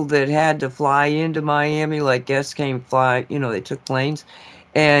people that had to fly into Miami, like guests came they took planes,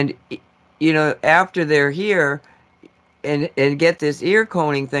 and after they're here and get this ear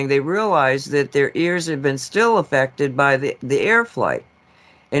coning thing, they realize that their ears have been still affected by the air flight,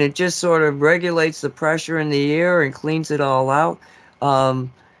 and it just sort of regulates the pressure in the ear and cleans it all out.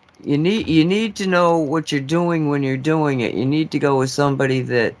 You need to know what you're doing when you're doing it. You need to go with somebody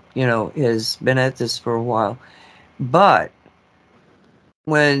that has been at this for a while. But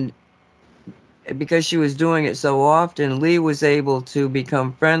because she was doing it so often, Lee was able to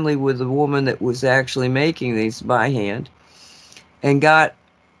become friendly with the woman that was actually making these by hand, and got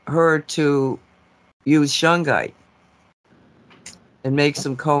her to use shungite and make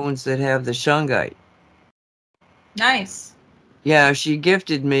some cones that have the shungite. Nice. Yeah, she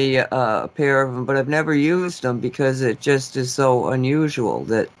gifted me a pair of them, but I've never used them because it just is so unusual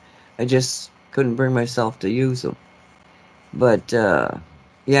that I just couldn't bring myself to use them. But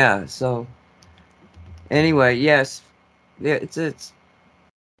yeah, so anyway, yes, yeah, it's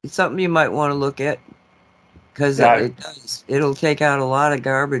something you might want to look at, because it does. It'll take out a lot of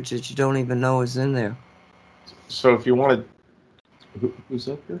garbage that you don't even know is in there. So if you want to, who's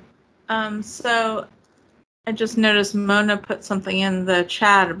up here? So I just noticed Mona put something in the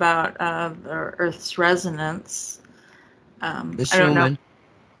chat about the Earth's resonance. The I don't know. Schumann.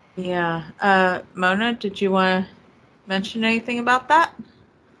 Yeah. Mona, did you want to mention anything about that?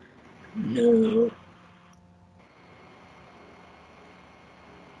 No.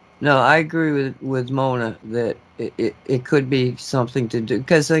 No, I agree with Mona that it could be something to do,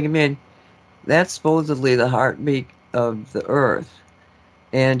 because that's supposedly the heartbeat of the Earth,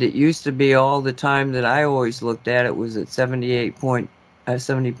 and it used to be all the time that I always looked at it was at 78 point,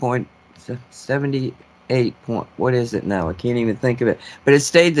 what is it now? I can't even think of it, but it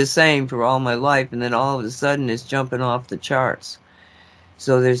stayed the same for all my life, and then all of a sudden it's jumping off the charts.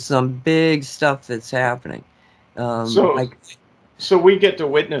 So there's some big stuff that's happening. So we get to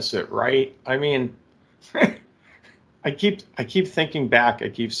witness it, right? I mean, I keep thinking back. I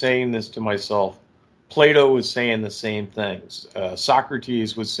keep saying this to myself. Plato was saying the same things.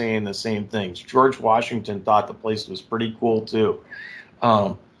 Socrates was saying the same things. George Washington thought the place was pretty cool too.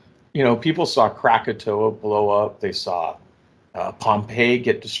 People saw Krakatoa blow up. They saw Pompeii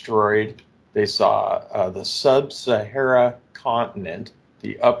get destroyed. They saw the sub-Sahara continent,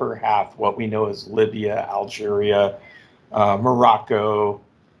 the upper half, what we know as Libya, Algeria, Morocco,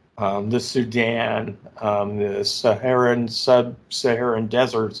 the Sudan, the sub-Saharan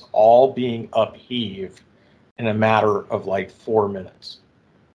deserts, all being upheaved in a matter of like 4 minutes.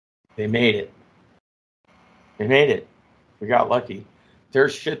 They made it. We got lucky.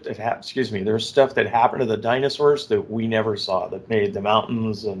 There's there's stuff that happened to the dinosaurs that we never saw, that made the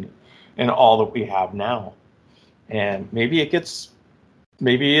mountains and all that we have now. And maybe it's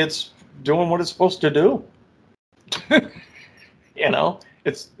doing what it's supposed to do.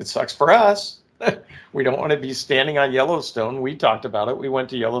 It sucks for us. We don't want to be standing on Yellowstone. We talked about it. We went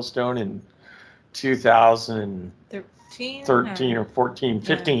to Yellowstone in 2013 or 14,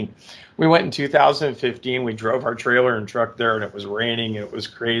 15. Yeah. We went in 2015. We drove our trailer and truck there, and it was raining. It was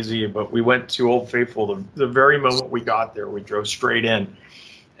crazy, but we went to Old Faithful. The very moment we got there, we drove straight in,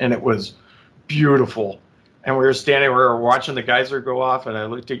 and it was beautiful. And we were watching the geyser go off, and I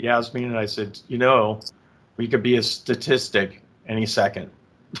looked at Yasmin and I said, we could be a statistic any second.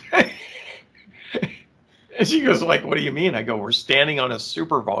 And she goes like, what do you mean? I go, we're standing on a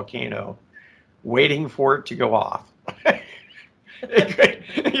super volcano waiting for it to go off.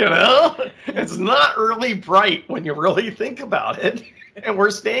 It's not really bright when you really think about it. And we're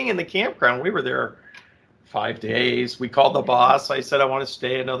staying in the campground. We were there 5 days. We called the boss. I said, I want to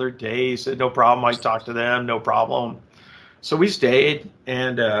stay another day. He said, no problem. I talked to them. No problem. So we stayed.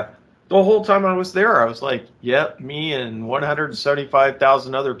 And the whole time I was there, I was like, yep, me and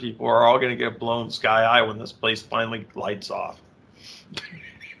 175,000 other people are all going to get blown sky high when this place finally lights off.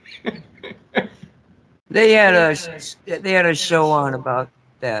 They had a show on about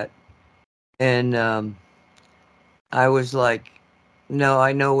that, and I was like, no,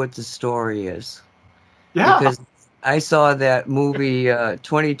 I know what the story is. Yeah. Because I saw that movie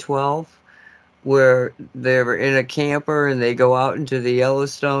 2012 where they were in a camper and they go out into the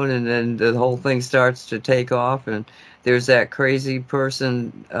Yellowstone, and then the whole thing starts to take off, and there's that crazy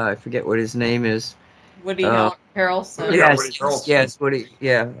person, I forget what his name is. Woody Harrelson. Yes, Woody.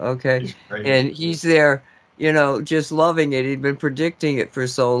 Yeah, okay. And he's there, just loving it. He'd been predicting it for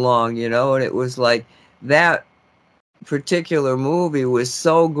so long, and it was like that particular movie was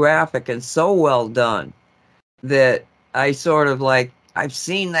so graphic and so well done that I sort of like, I've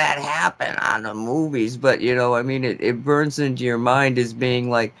seen that happen on the movies, but it burns into your mind as being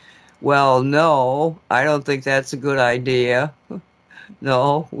like, well, no, I don't think that's a good idea.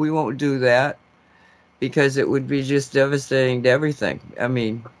 No, we won't do that, because it would be just devastating to everything. I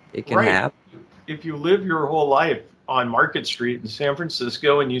mean, it can happen. If you live your whole life on Market Street in San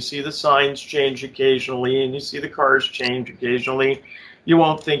Francisco and you see the signs change occasionally and you see the cars change occasionally, you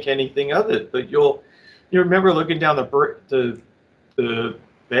won't think anything of it. But you remember looking down the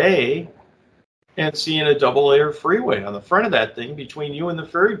bay and seeing a double-layer freeway on the front of that thing between you and the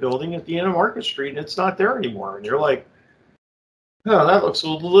Ferry Building at the end of Market Street, and it's not there anymore. And you're like, oh, that looks a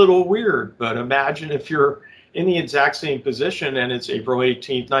little weird. But imagine if you're in the exact same position and it's April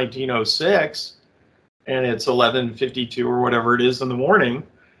 18th, 1906, and it's 11:52 or whatever it is in the morning,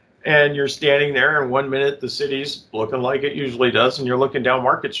 and you're standing there, and 1 minute the city's looking like it usually does, and you're looking down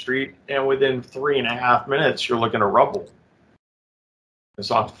Market Street, and within 3.5 minutes, you're looking at rubble. It's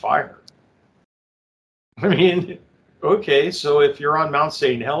on fire. I mean, okay, so if you're on Mount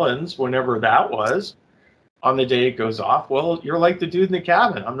St. Helens, whenever that was, on the day it goes off, well, you're like the dude in the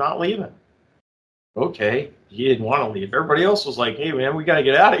cabin. I'm not leaving. Okay, he didn't want to leave. Everybody else was like, hey, man, we got to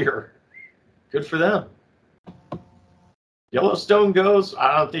get out of here. Good for them. Yellowstone goes,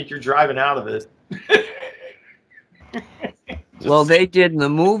 I don't think you're driving out of it. Well, they did in the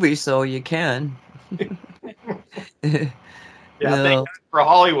movie, so you can. Thank God for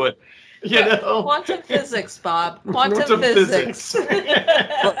Hollywood. Quantum physics, Bob. Quantum physics.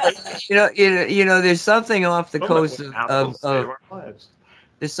 There's something off the coast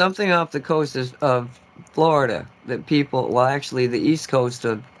there's something off the coast of Florida that the east coast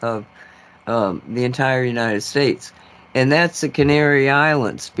of the entire United States, and that's the Canary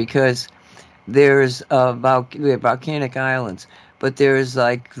Islands, because there's volcanic islands, but there's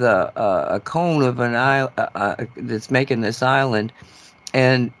like a cone of an island that's making this island,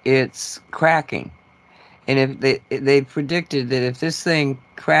 and it's cracking, And if they predicted that if this thing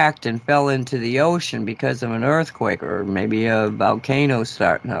cracked and fell into the ocean because of an earthquake or maybe a volcano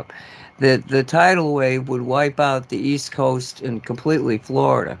starting up, that the tidal wave would wipe out the East Coast and completely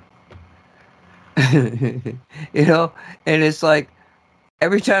Florida. And it's like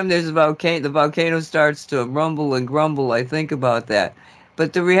every time there's a volcano, the volcano starts to rumble and grumble. I think about that.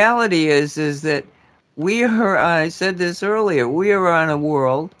 But the reality is that I said this earlier, we are on a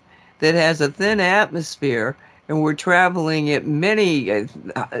world that has a thin atmosphere, and we're traveling at many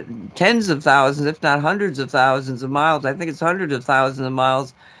tens of thousands, if not hundreds of thousands of miles. I think it's hundreds of thousands of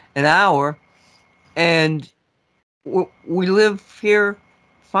miles an hour, and we live here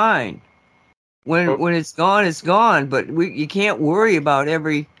fine. When it's gone, it's gone. But you can't worry about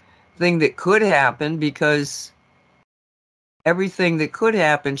everything that could happen, because everything that could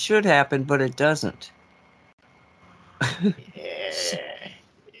happen should happen, but it doesn't.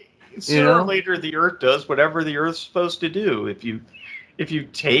 Sooner or later, the Earth does whatever the Earth's supposed to do. If you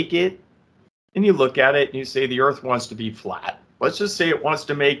take it and you look at it and you say the Earth wants to be flat, let's just say it wants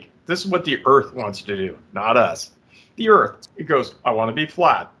to this is what the Earth wants to do, not us. The Earth, it goes, I want to be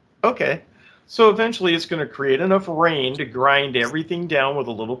flat. Okay. So eventually it's going to create enough rain to grind everything down with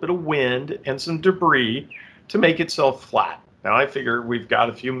a little bit of wind and some debris to make itself flat. Now I figure we've got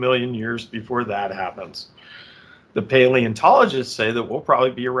a few million years before that happens. The paleontologists say that we'll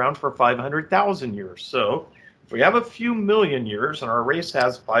probably be around for 500,000 years. So if we have a few million years and our race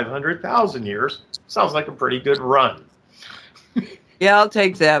has 500,000 years, sounds like a pretty good run. Yeah, I'll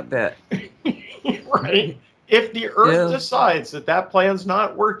take that bet. Right? If the Earth decides that plan's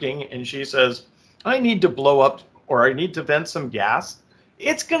not working and she says, I need to blow up or I need to vent some gas,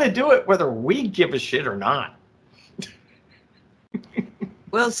 it's going to do it whether we give a shit or not.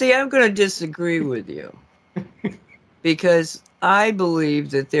 Well, see, I'm going to disagree with you, because I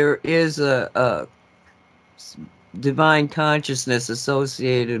believe that there is a divine consciousness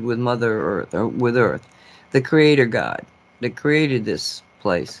associated with Mother Earth, or with Earth, the Creator God that created this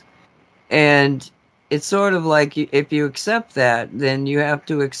place. And it's sort of like, if you accept that, then you have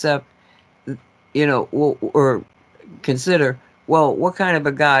to accept, or consider, well, what kind of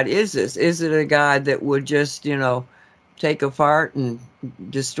a God is this? Is it a God that would just, take a fart and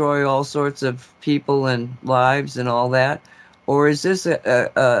destroy all sorts of people and lives and all that? Or is this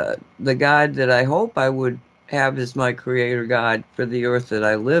the God that I hope I would have as my Creator God for the earth that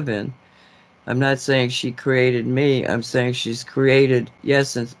I live in? I'm not saying she created me. I'm saying she's created,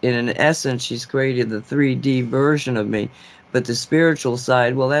 yes, in an essence, she's created the 3D version of me. But the spiritual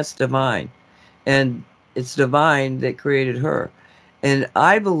side, well, that's divine. And it's divine that created her. And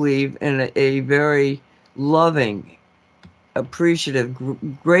I believe in a very loving, appreciative,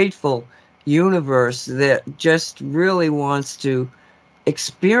 grateful universe that just really wants to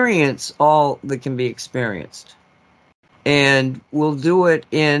experience all that can be experienced. And we'll do it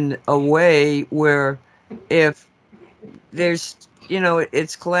in a way where if there's,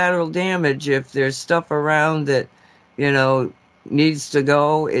 it's collateral damage. If there's stuff around that, needs to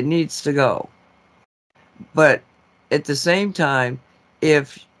go, it needs to go. But at the same time,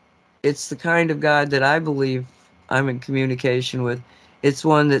 if it's the kind of God that I believe I'm in communication with, it's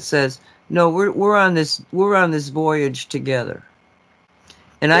one that says, no, we're on this voyage together.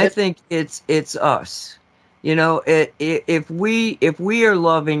 And I think it's us. If we are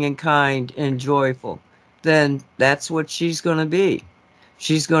loving and kind and joyful, then that's what she's going to be.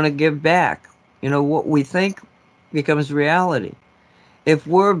 She's going to give back. What we think becomes reality. If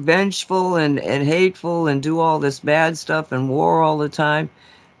we're vengeful and hateful and do all this bad stuff and war all the time,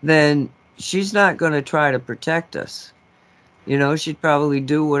 then she's not going to try to protect us. She'd probably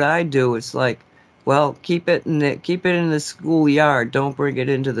do what I do. It's like, well, keep it in the schoolyard. Don't bring it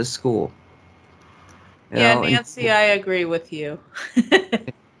into the school. Nancy, I agree with you.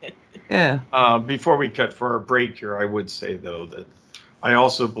 Yeah. Before we cut for our break here, I would say, though, that I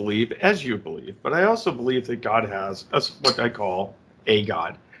also believe, as you believe, but I also believe that God has, that's what I call a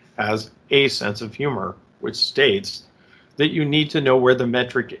God, has a sense of humor, which states that you need to know where the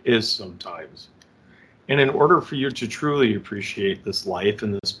metric is sometimes. And in order for you to truly appreciate this life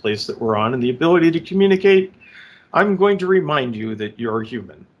and this place that we're on and the ability to communicate, I'm going to remind you that you're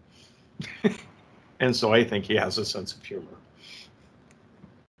human. And so I think he has a sense of humor.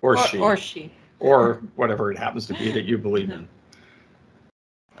 Or she. Or whatever it happens to be that you believe in.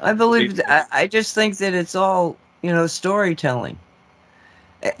 I believe, I just think that it's all, storytelling.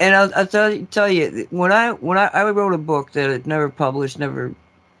 And I'll tell you, when I wrote a book that it never published, it's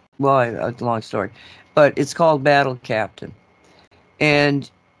a long story, but it's called Battle Captain. And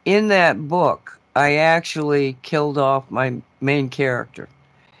in that book, I actually killed off my main character.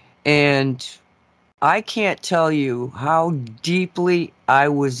 And I can't tell you how deeply I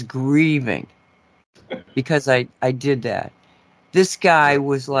was grieving because I did that. This guy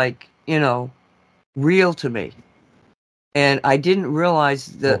was like, real to me. And I didn't realize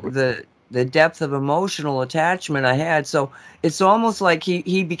the depth of emotional attachment I had. So it's almost like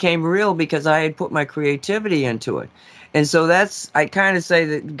he became real because I had put my creativity into it. And so I kind of say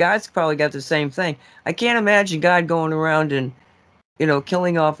that God's probably got the same thing. I can't imagine God going around and,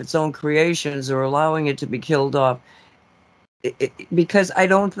 killing off its own creations or allowing it to be killed off. Because I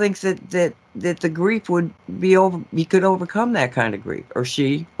don't think that the grief would be over. He could overcome that kind of grief, or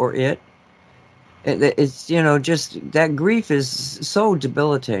she, or it. It's just that grief is so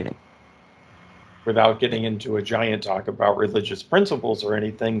debilitating. Without getting into a giant talk about religious principles or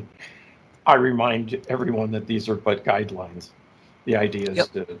anything, I remind everyone that these are but guidelines. The idea is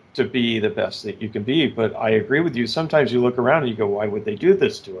to be the best that you can be. But I agree with you. Sometimes you look around and you go, why would they do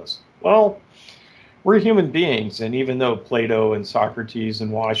this to us? Well, we're human beings. And even though Plato and Socrates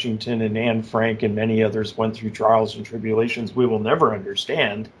and Washington and Anne Frank and many others went through trials and tribulations we will never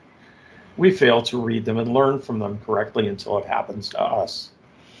understand, we fail to read them and learn from them correctly until it happens to us.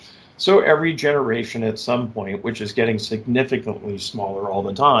 So every generation at some point, which is getting significantly smaller all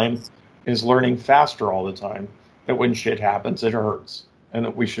the time, is learning faster all the time that when shit happens, it hurts. And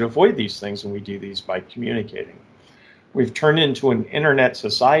that we should avoid these things, and we do these by communicating. We've turned into an internet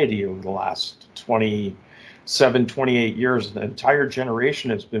society over the last 27, 28 years. An entire generation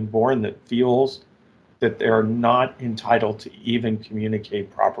has been born that feels that they're not entitled to even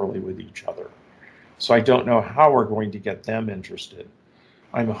communicate properly with each other. So I don't know how we're going to get them interested.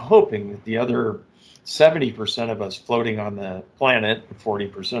 I'm hoping that the other 70% of us floating on the planet,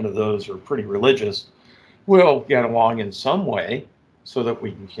 40% of those are pretty religious, will get along in some way so that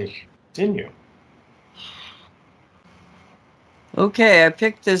we can continue. Okay, I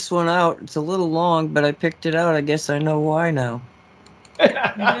picked this one out. It's a little long, but I picked it out. I guess I know why now.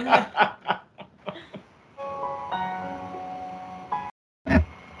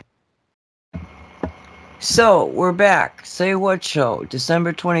 So, we're back. Say What Show,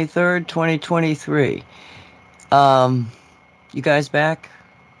 December 23rd, 2023. You guys back?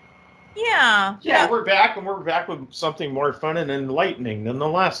 Yeah. Yeah, we're back, and we're back with something more fun and enlightening than the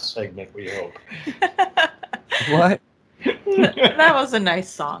last segment, we hope. What? That was a nice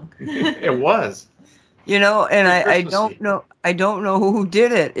song. It was. And I don't know who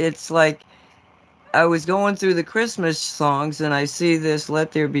did it. It's like I was going through the Christmas songs and I see this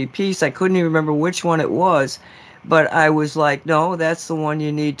Let There Be Peace. I couldn't even remember which one it was, but I was like, no, that's the one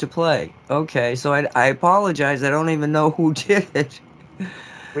you need to play. Okay, so I apologize. I don't even know who did it.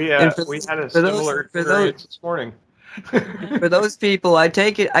 We had a similar experience this morning. For those people, I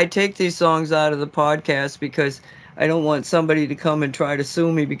take these songs out of the podcast because I don't want somebody to come and try to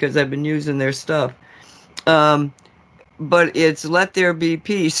sue me because I've been using their stuff. But it's Let There Be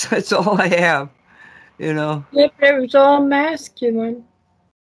Peace. That's all I have. Yep, it was all masculine.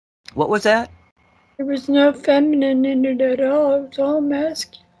 What was that? There was no feminine in it at all. It was all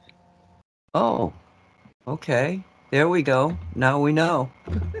masculine. Oh, okay. There we go. Now we know.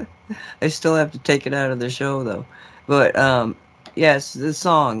 I still have to take it out of the show, though. But, yes, the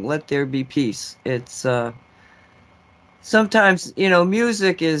song, Let There Be Peace. It's, sometimes,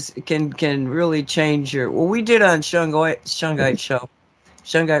 music can really change your... Well, we did on Shungite Show.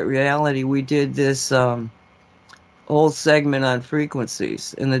 Shungite Reality, we did this whole segment on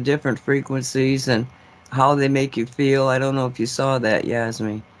frequencies and the different frequencies and how they make you feel. I don't know if you saw that,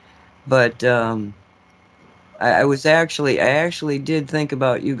 Yasmin, but I actually did think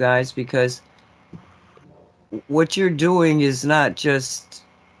about you guys because what you're doing is not just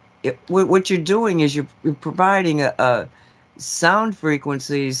what you're doing is you're providing a sound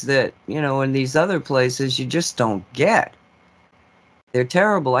frequencies that in these other places you just don't get. They're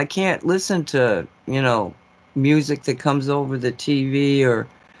terrible. I can't listen to, music that comes over the TV or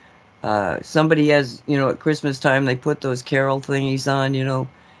somebody has, at Christmas time, they put those carol thingies on,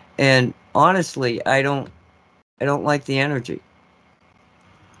 and honestly, I don't like the energy.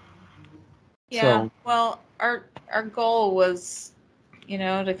 Yeah. So, well, our goal was,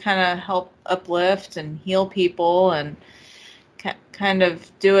 to kind of help uplift and heal people and kind of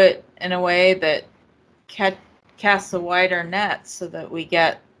do it in a way that cast a wider net so that we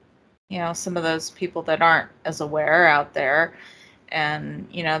get, some of those people that aren't as aware out there and,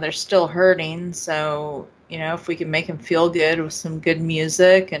 they're still hurting. So, if we can make them feel good with some good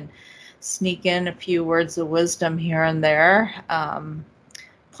music and sneak in a few words of wisdom here and there,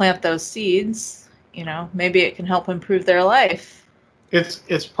 plant those seeds, maybe it can help improve their life.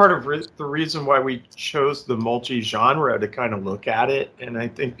 It's part of the reason why we chose the multi-genre to kind of look at it, and I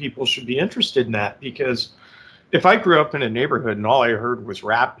think people should be interested in that, because if I grew up in a neighborhood and all I heard was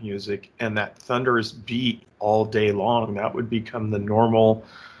rap music and that thunderous beat all day long, that would become the normal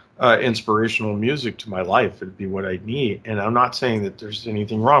inspirational music to my life. It'd be what I'd need. And I'm not saying that there's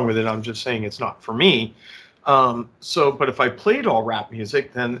anything wrong with it. I'm just saying it's not for me. But if I played all rap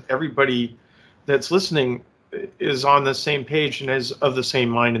music, then everybody that's listening is on the same page and is of the same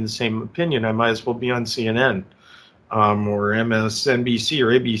mind and the same opinion. I might as well be on CNN. Or MSNBC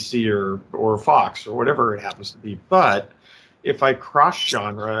or ABC or Fox or whatever it happens to be. But if I cross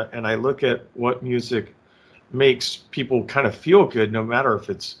genre and I look at what music makes people kind of feel good, no matter if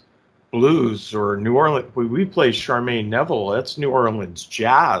it's blues or New Orleans, we play Charmaine Neville, that's New Orleans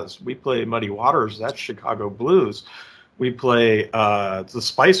jazz. We play Muddy Waters, that's Chicago blues. We play the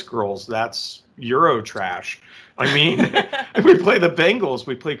Spice Girls, that's Euro trash. I mean, we play the Bengals.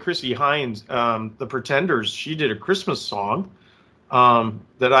 We play Chrissie Hynde, the Pretenders. She did a Christmas song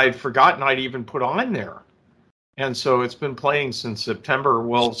that I'd forgotten I'd even put on there. And so it's been playing since September.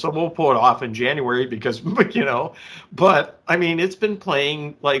 Well, so we'll pull it off in January because, but I mean, it's been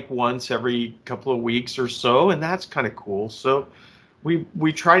playing like once every couple of weeks or so, and that's kind of cool. So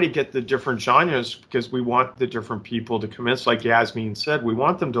we try to get the different genres because we want the different people to come in. It's like Yasmin said, we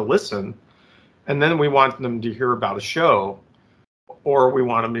want them to listen. And then we want them to hear about a show, or we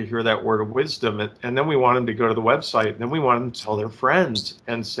want them to hear that word of wisdom. And then we want them to go to the website, and then we want them to tell their friends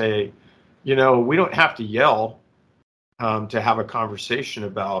and say, we don't have to yell to have a conversation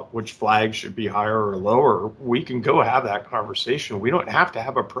about which flag should be higher or lower. We can go have that conversation. We don't have to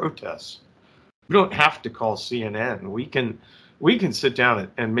have a protest. We don't have to call CNN. We can sit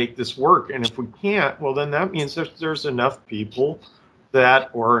down and make this work. And if we can't, well, then that means there's enough people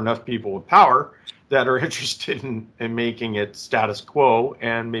or enough people with power that are interested in making it status quo,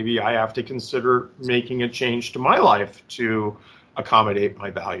 and maybe I have to consider making a change to my life to accommodate my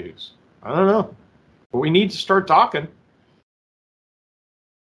values. I don't know, but we need to start talking.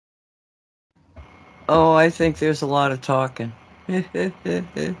 Oh, I think there's a lot of talking. I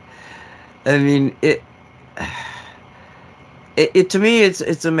mean, it to me,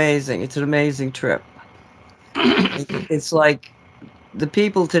 it's amazing. It's an amazing trip. It's like, the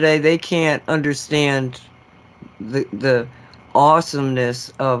people today, they can't understand the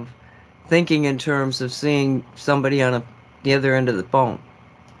awesomeness of thinking in terms of seeing somebody on the other end of the phone.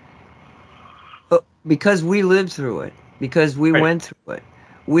 But because we lived through it, because we went through it,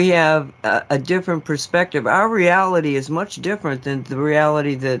 we have a different perspective. Our reality is much different than the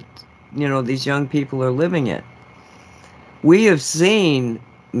reality that, these young people are living in. We have seen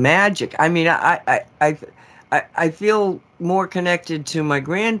magic. I mean, I feel more connected to my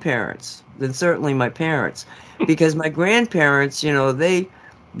grandparents than certainly my parents, because my grandparents,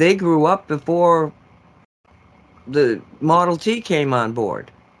 they grew up before the Model T came on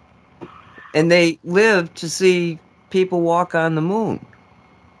board, and they lived to see people walk on the moon.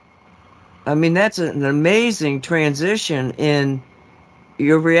 I mean, that's an amazing transition in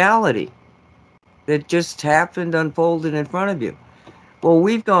your reality that just happened, unfolded in front of you. Well,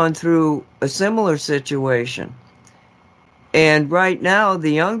 we've gone through a similar situation. And right now, the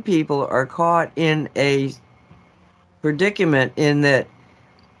young people are caught in a predicament in that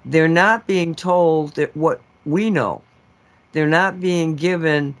they're not being told that what we know. They're not being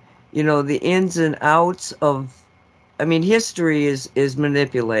given, the ins and outs of, history is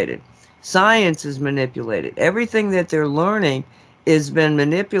manipulated. Science is manipulated. Everything that they're learning has been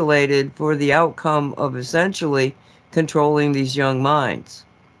manipulated for the outcome of essentially controlling these young minds.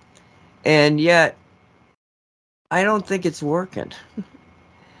 And yet, I don't think it's working.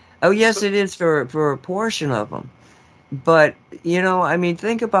 Oh, yes, it is for a portion of them. But,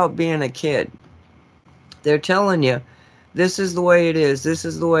 think about being a kid. They're telling you, this is the way it is, this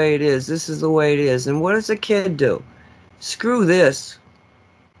is the way it is, this is the way it is. And what does a kid do? Screw this.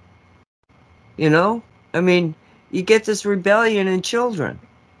 You get this rebellion in children.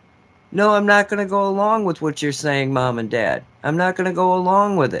 No, I'm not going to go along with what you're saying, Mom and Dad. I'm not going to go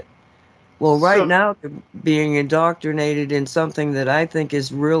along with it. Well, right now, they're being indoctrinated in something that I think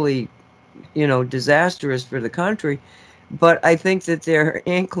is really, disastrous for the country. But I think that their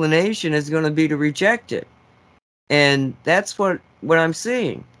inclination is going to be to reject it. And that's what I'm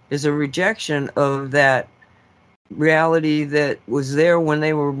seeing, is a rejection of that reality that was there when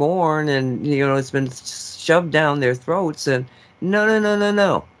they were born, and, it's been shoved down their throats. And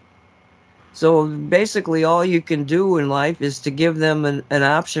no. So basically all you can do in life is to give them an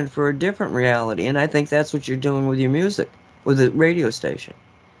option for a different reality. And I think that's what you're doing with your music, with the radio station.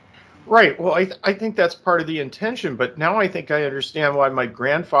 Right. Well, I think that's part of the intention, but now I think I understand why my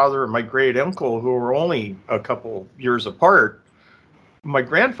grandfather and my great uncle, who were only a couple years apart, my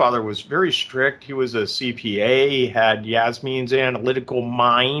grandfather was very strict. He was a CPA. He had Yasmin's analytical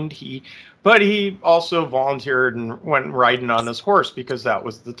mind. But he also volunteered and went riding on his horse because that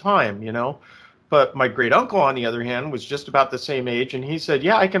was the time, you know. But my great uncle, on the other hand, was just about the same age, and he said,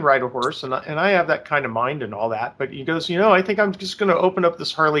 "Yeah, I can ride a horse, and I have that kind of mind and all that." But he goes, I think I'm just going to open up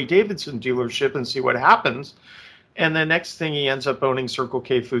this Harley Davidson dealership and see what happens. And the next thing, he ends up owning Circle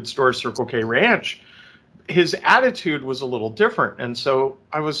K food store, Circle K Ranch. His attitude was a little different, and so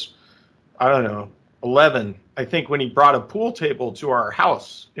I don't know, 11, I think, when he brought a pool table to our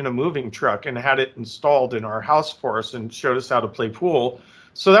house in a moving truck and had it installed in our house for us and showed us how to play pool.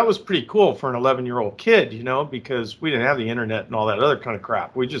 So that was pretty cool for an 11-year-old kid, because we didn't have the internet and all that other kind of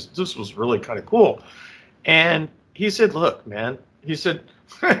crap. This was really kind of cool. And he said, "Look, man," he said,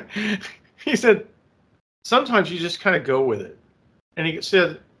 "sometimes you just kind of go with it." And he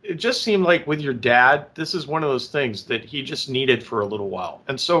said, "It just seemed like with your dad, this is one of those things that he just needed for a little while."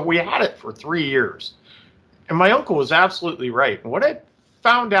 And so we had it for 3 years. And my uncle was absolutely right. And what I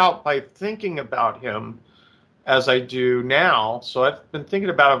found out by thinking about him as I do now, so I've been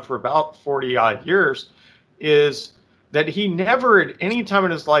thinking about him for about 40 odd years, is that he never at any time in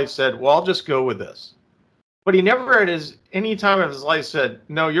his life said, "Well, I'll just go with this." But he never at any time in his life said,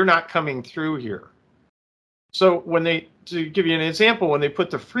 "No, you're not coming through here." So to give you an example, when they put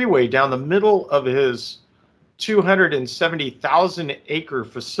the freeway down the middle of his 270,000 acre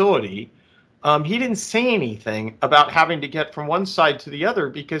facility, he didn't say anything about having to get from one side to the other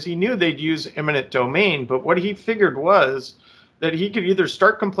because he knew they'd use eminent domain. But what he figured was that he could either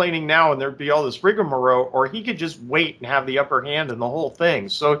start complaining now and there'd be all this rigmarole, or he could just wait and have the upper hand in the whole thing.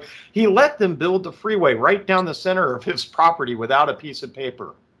 So he let them build the freeway right down the center of his property without a piece of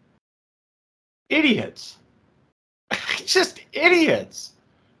paper. Idiots. Just idiots.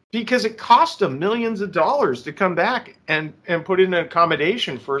 Because it cost him millions of dollars to come back and put in an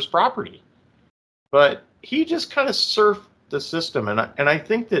accommodation for his property. But he just kind of surfed the system, and I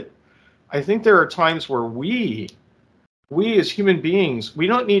think there are times where we as human beings, we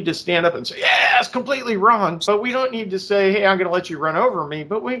don't need to stand up and say, "Yeah, it's completely wrong," but we don't need to say, "Hey, I'm going to let you run over me."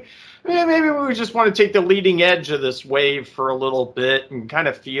 But maybe we just want to take the leading edge of this wave for a little bit and kind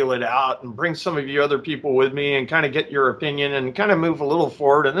of feel it out and bring some of you other people with me and kind of get your opinion and kind of move a little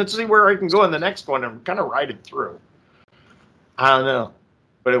forward and then see where I can go in the next one and kind of ride it through. I don't know,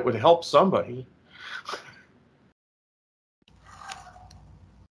 but it would help somebody.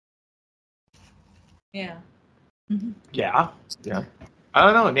 Yeah. Yeah. I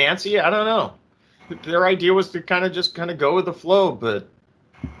don't know, Nancy. I don't know. Their idea was to kind of go with the flow, but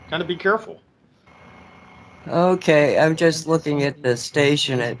kind of be careful. Okay, I'm just looking at the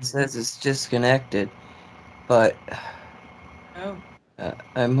station. It says it's disconnected, but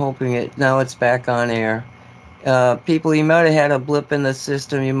I'm hoping now it's back on air. People, you might have had a blip in the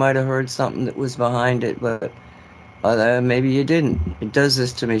system. You might have heard something that was behind it, but maybe you didn't. It does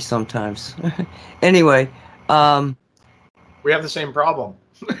this to me sometimes. Anyway, we have the same problem.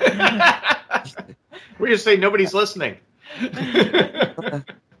 We just say nobody's listening.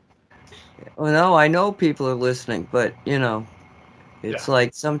 Well, no, I know people are listening, but it's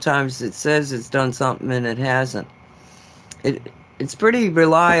like sometimes it says it's done something and it hasn't. It's pretty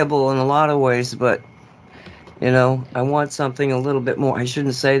reliable in a lot of ways, but I want something a little bit more. I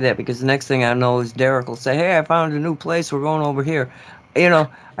shouldn't say that because the next thing I know is Derek will say, "Hey, I found a new place. We're going over here."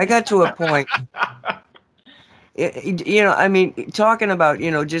 I got to a point. I mean, talking about,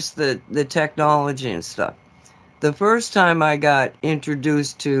 just the technology and stuff. The first time I got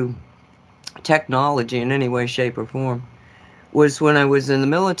introduced to technology in any way, shape, or form was when I was in the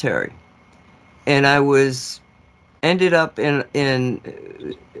military. And I ended up in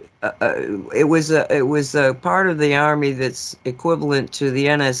it was a part of the Army that's equivalent to the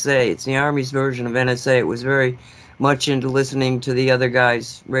NSA. It's the Army's version of NSA. It was very much into listening to the other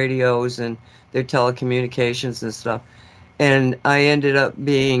guys' radios and their telecommunications and stuff. And I ended up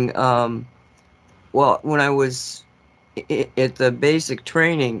being, when I was at the basic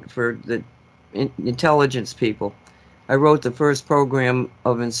training for the intelligence people, I wrote the first program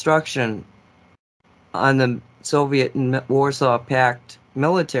of instruction on the Soviet and Warsaw Pact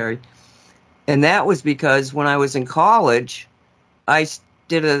military. And that was because when I was in college, I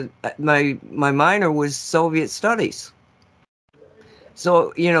did my minor was Soviet studies.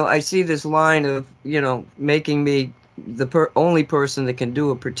 So, I see this line of, making me the only person that can do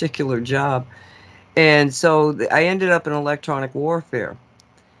a particular job. And so I ended up in electronic warfare.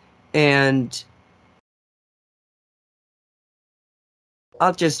 And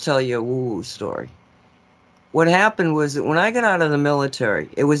I'll just tell you a woo-woo story. What happened was that when I got out of the military,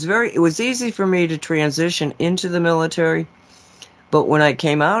 it was easy for me to transition into the military, but when I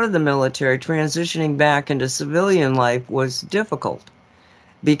came out of the military, transitioning back into civilian life was difficult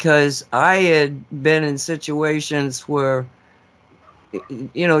because I had been in situations where,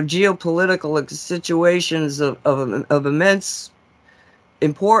 geopolitical situations of immense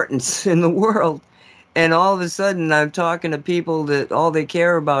importance in the world. And all of a sudden I'm talking to people that all they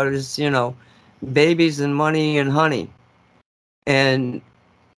care about is, babies and money and honey. And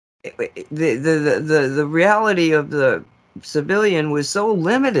the reality of the civilian was so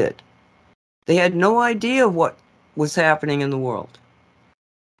limited. They had no idea what was happening in the world.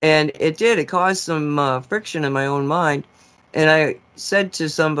 And it caused some friction in my own mind. And I said to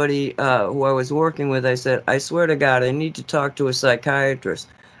somebody who I was working with, I said, I swear to God, I need to talk to a psychiatrist.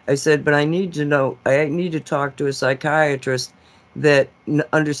 I said, but I need to talk to a psychiatrist that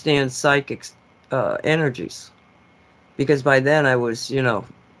understands psychic energies. Because by then I was,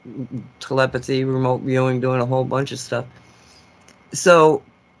 telepathy, remote viewing, doing a whole bunch of stuff. So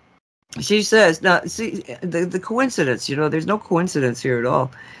she says, now, see, the coincidence, there's no coincidence here at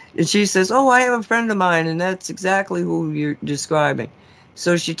all. And she says, oh, I have a friend of mine, and that's exactly who you're describing.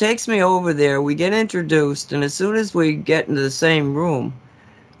 So she takes me over there, we get introduced, and as soon as we get into the same room,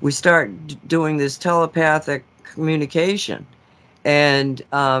 we start doing this telepathic communication. And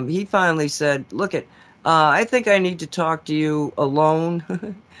he finally said, look, I think I need to talk to you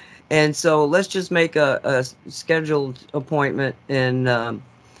alone. And so let's just make a scheduled appointment, and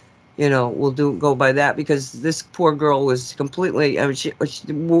we'll go by that, because this poor girl was completely,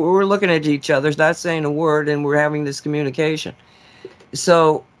 we're looking at each other, not saying a word, and we're having this communication.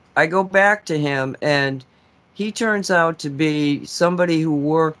 So I go back to him, and he turns out to be somebody who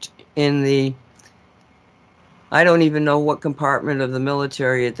worked in I don't even know what compartment of the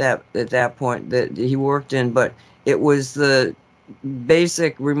military at that point that he worked in, but it was the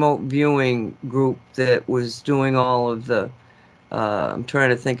basic remote viewing group that was doing all of the I'm trying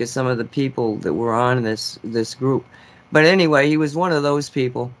to think of some of the people that were on this group. But anyway, he was one of those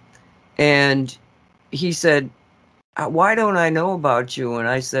people. And he said, why don't I know about you? And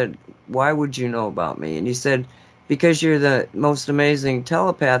I said, why would you know about me? And he said, because you're the most amazing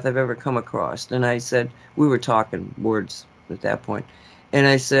telepath I've ever come across. And I said, we were talking words at that point. And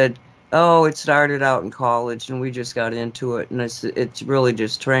I said, oh, it started out in college and we just got into it. And it's really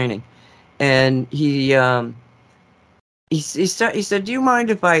just training. And he said, do you mind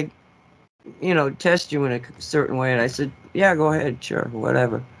if I, test you in a certain way? And I said, yeah, go ahead, sure,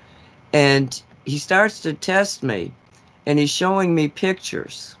 whatever. And he starts to test me, and he's showing me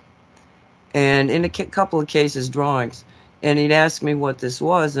pictures, and in a couple of cases, drawings. And he'd ask me what this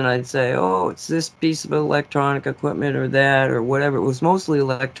was, and I'd say, oh, it's this piece of electronic equipment or that or whatever. It was mostly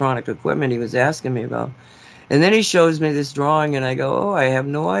electronic equipment he was asking me about. And then he shows me this drawing, and I go, oh, I have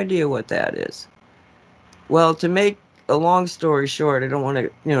no idea what that is. Well, to make a long story short, I don't want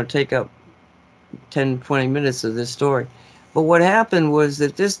to, take up 10, 20 minutes of this story. But what happened was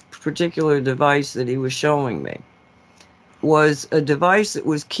that this particular device that he was showing me was a device that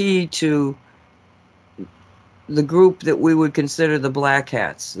was key to the group that we would consider the Black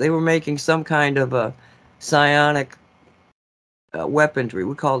Hats. They were making some kind of a psionic weaponry.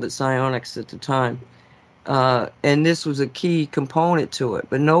 We called it psionics at the time. And this was a key component to it.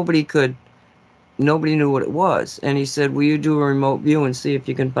 But nobody knew what it was. And he said, will you do a remote view and see if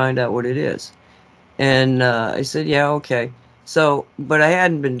you can find out what it is? And I said, yeah, okay. So, but I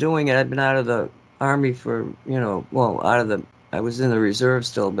hadn't been doing it. I'd been out of the Army for, I was in the reserve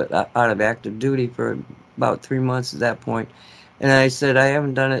still, but out of active duty for about 3 months at that point. And I said, I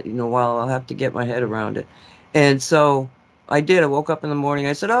haven't done it in a while. I'll have to get my head around it. And so I did. I woke up in the morning.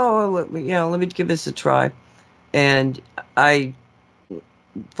 I said, let me give this a try. And I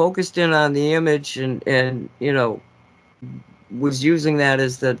focused in on the image and was using that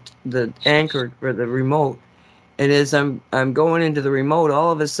as the anchor for the remote. And as I'm going into the remote,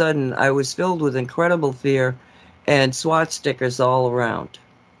 all of a sudden I was filled with incredible fear and SWAT stickers all around.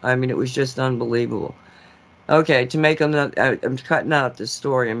 I mean, it was just unbelievable. Okay, I'm cutting out this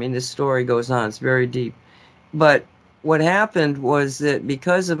story. I mean, this story goes on. It's very deep. But what happened was that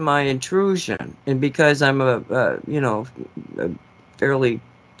because of my intrusion and because I'm a fairly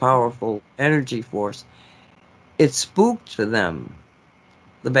powerful energy force, it spooked them,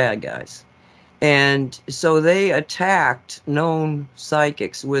 the bad guys. And so they attacked known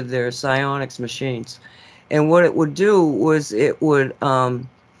psychics with their psionics machines. And what it would do was it would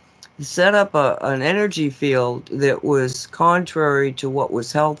set up an energy field that was contrary to what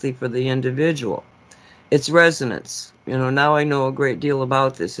was healthy for the individual. It's resonance. Now I know a great deal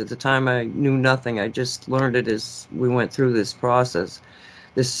about this. At the time I knew nothing. I just learned it as we went through this process,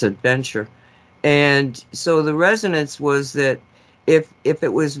 this adventure. And so the resonance was that if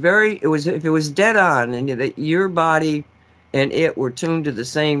it was dead on, and that your body and it were tuned to the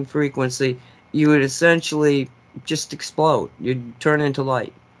same frequency, you would essentially just explode. You'd turn into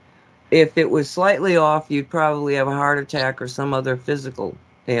light. If it was slightly off, you'd probably have a heart attack or some other physical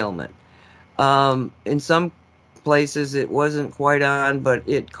ailment. In some places it wasn't quite on, but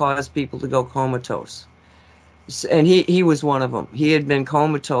it caused people to go comatose. And he was one of them. He had been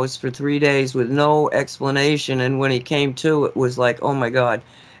comatose for 3 days with no explanation, and when he came to, it was like, oh my God.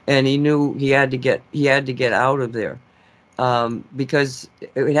 And he knew he had to get out of there. Because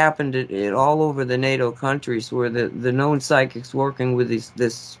it happened all over the NATO countries, where the known psychics working with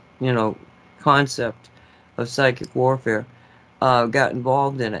this concept of psychic warfare got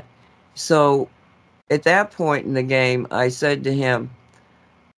involved in it. So at that point in the game, I said to him,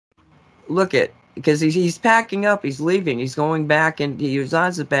 because he's packing up, he's leaving, he's going back, and he was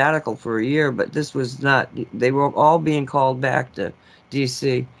on sabbatical for a year, but this was not, they were all being called back to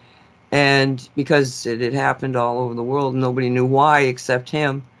DC. And because it had happened all over the world, nobody knew why except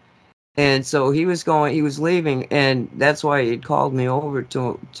him. And so he was leaving, and that's why he'd called me over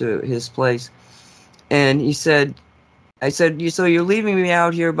to his place. And I said, so you're leaving me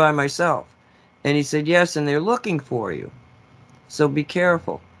out here by myself? And he said, yes, and they're looking for you. So be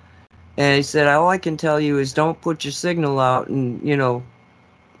careful. And he said, all I can tell you is don't put your signal out, and,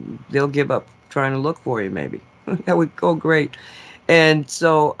 they'll give up trying to look for you, maybe. That would go great. And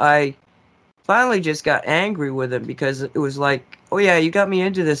so I finally just got angry with him, because it was like, oh yeah, you got me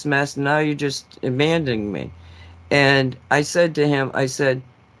into this mess, and now you're just abandoning me. And I said to him,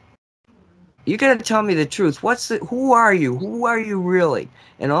 you got to tell me the truth. Who are you? Who are you really?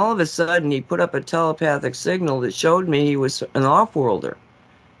 And all of a sudden, he put up a telepathic signal that showed me he was an off-worlder.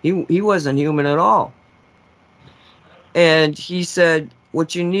 He wasn't human at all. And he said,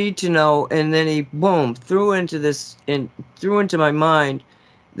 what you need to know, and then he, boom, threw into my mind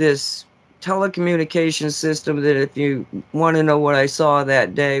this telecommunication system that, if you want to know what I saw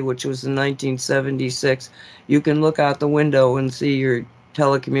that day, which was in 1976, you can look out the window and see your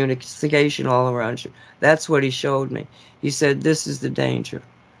telecommunication all around you. That's what he showed me. He said, this is the danger.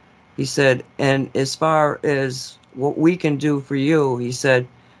 He said, and as far as what we can do for you, he said,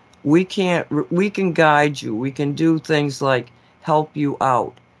 we can guide you. We can do things like help you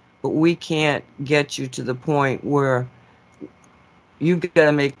out, but we can't get you to the point where you've got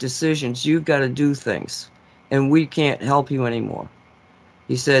to make decisions. You've got to do things, and we can't help you anymore.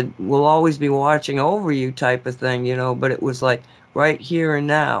 He said, we'll always be watching over you, type of thing, but it was like right here and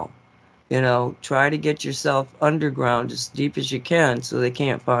now, try to get yourself underground as deep as you can so they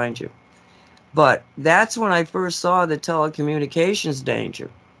can't find you. But that's when I first saw the telecommunications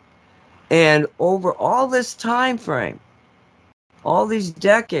danger. And over all this time frame, all these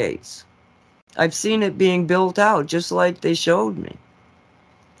decades, I've seen it being built out just like they showed me.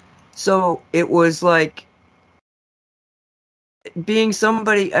 So it was like being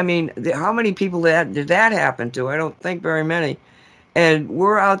somebody, how many people did that happen to? I don't think very many. And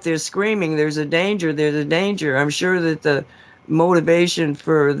we're out there screaming, there's a danger, there's a danger. I'm sure that the motivation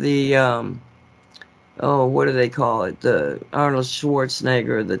for the, what do they call it? The Arnold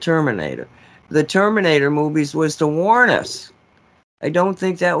Schwarzenegger, the Terminator. The Terminator movies was to warn us. I don't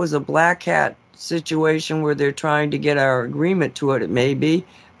think that was a black hat situation where they're trying to get our agreement to it. It may be,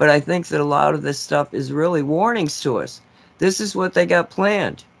 but I think that a lot of this stuff is really warnings to us. This is what they got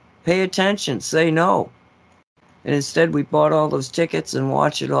planned. Pay attention, say no. And instead we bought all those tickets and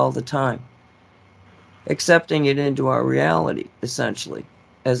watch it all the time, accepting it into our reality, essentially,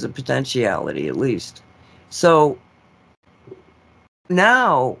 as a potentiality at least. So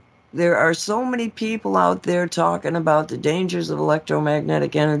now there are so many people out there talking about the dangers of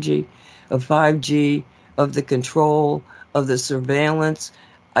electromagnetic energy, of 5G, of the control, of the surveillance.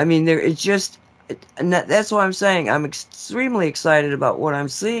 It's just, and that's why I'm saying I'm extremely excited about what I'm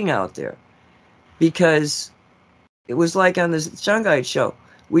seeing out there. Because it was like on the Shungite show.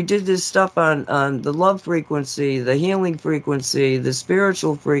 We did this stuff on the love frequency, the healing frequency, the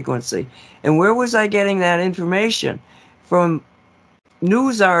spiritual frequency. And where was I getting that information? From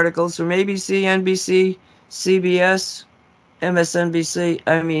news articles from ABC, NBC, CBS, MSNBC,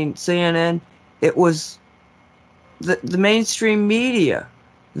 CNN. It was the mainstream media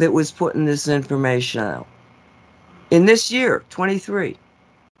that was putting this information out in this year, 23.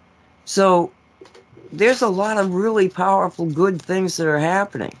 So there's a lot of really powerful, good things that are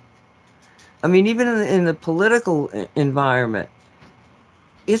happening. Even in the political environment,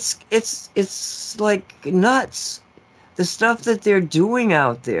 it's like nuts. The stuff that they're doing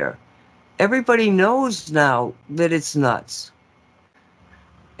out there. Everybody knows now that it's nuts.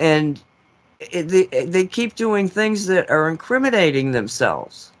 And they keep doing things that are incriminating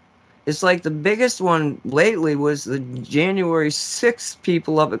themselves. It's like the biggest one lately was the January 6th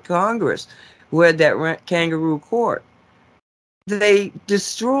people up at Congress who had that kangaroo court. They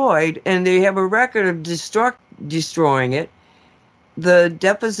destroyed, and they have a record of destroying it, the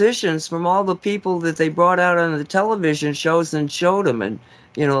depositions from all the people that they brought out on the television shows and showed them. And,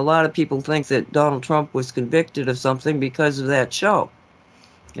 a lot of people think that Donald Trump was convicted of something because of that show,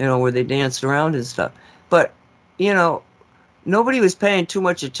 where they danced around and stuff. But, nobody was paying too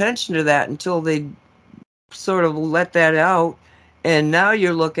much attention to that until they sort of let that out. And now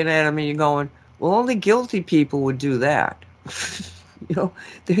you're looking at them and you're going, well, only guilty people would do that.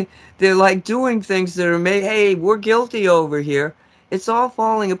 They're like doing things that are hey, we're guilty over here. It's all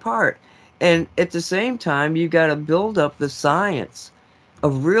falling apart. And at the same time, you got to build up the science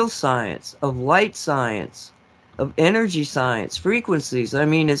of real science, of light science, of energy science, frequencies. I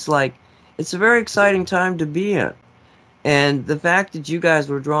mean, it's a very exciting time to be in. And the fact that you guys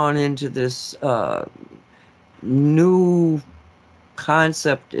were drawn into this new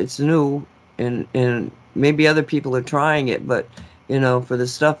concept, it's new, and maybe other people are trying it, but, for the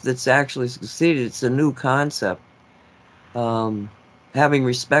stuff that's actually succeeded, it's a new concept. Having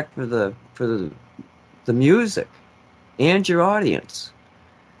respect for the music and your audience.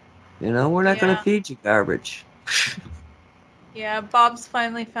 We're not going to feed you garbage. Yeah, Bob's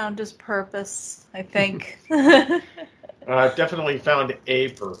finally found his purpose, I think. I've definitely found a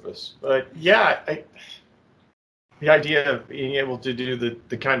purpose. But yeah, the idea of being able to do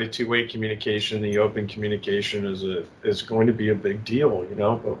the kind of two-way communication, the open communication is going to be a big deal,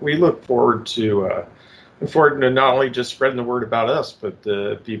 But we look forward to not only just spreading the word about us, but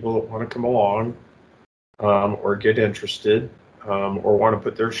the people that want to come along or get interested or want to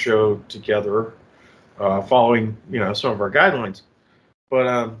put their show together, following some of our guidelines.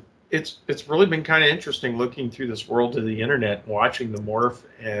 But it's really been kind of interesting looking through this world of the internet, watching the morph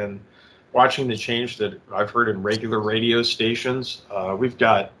and watching the change that I've heard in regular radio stations. We've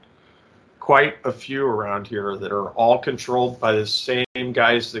got quite a few around here that are all controlled by the same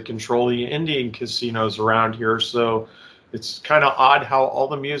guys that control the Indian casinos around here. So it's kind of odd how all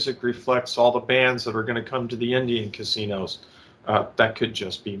the music reflects all the bands that are going to come to the Indian casinos. That could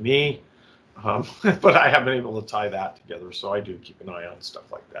just be me. But I haven't been able to tie that together, so I do keep an eye on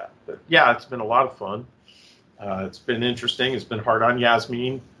stuff like that. But yeah, it's been a lot of fun. It's been interesting. It's been hard on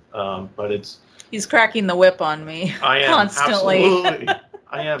Yasmin, but he's cracking the whip on me constantly. Absolutely.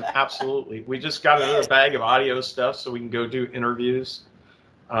 I am, absolutely. We just got another bag of audio stuff so we can go do interviews.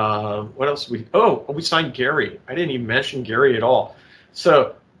 What else? We signed Gary. I didn't even mention Gary at all.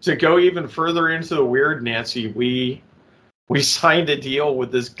 So to go even further into the weird, Nancy, we signed a deal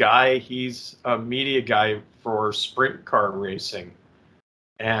with this guy. He's a media guy for sprint car racing.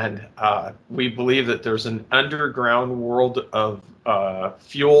 And we believe that there's an underground world of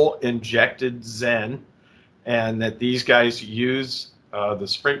fuel-injected Zen, and that these guys use the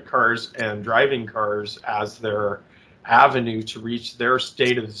sprint cars and driving cars as their avenue to reach their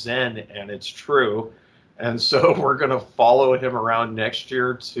state of Zen, and it's true. And so we're going to follow him around next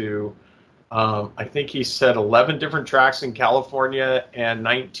year to, I think he said 11 different tracks in California and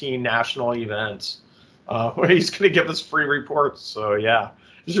 19 national events. Where he's going to give us free reports. So yeah,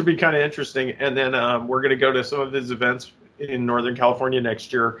 it should be kind of interesting. And then we're going to go to some of his events in Northern California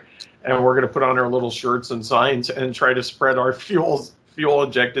next year, and we're going to put on our little shirts and signs and try to spread our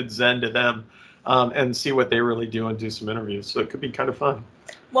fuel-injected Zen to them, and see what they really do and do some interviews. So it could be kind of fun.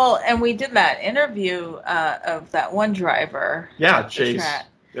 Well, and we did that interview of that one driver. Yeah, Chase.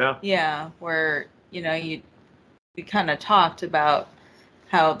 Yeah. Yeah, where, we kind of talked about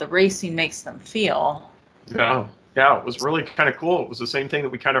how the racing makes them feel. Yeah, it was really kind of cool. It was the same thing that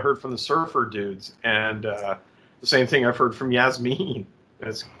we kind of heard from the surfer dudes, and the same thing I've heard from Yasmin.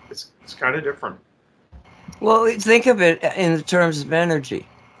 It's kind of different. Well, think of it in terms of energy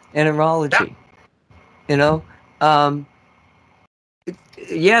and neurology. Yeah.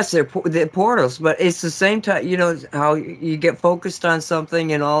 Yes, they're portals, but it's the same time. How you get focused on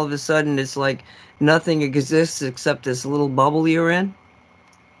something, and all of a sudden it's like nothing exists except this little bubble you're in.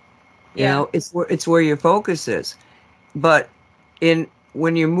 It's where your focus is. But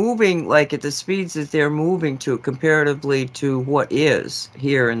when you're moving, like at the speeds that they're moving to, comparatively to what is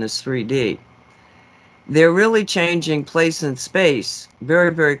here in this 3D, they're really changing place and space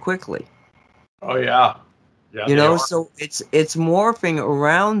very, very quickly. Oh yeah. Yeah, You they know, are. so it's morphing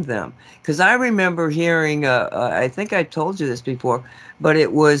around them. Because I remember hearing, I think I told you this before, but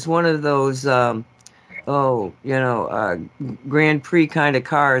it was one of those, Grand Prix kind of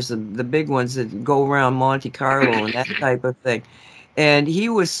cars, the big ones that go around Monte Carlo and that type of thing. And he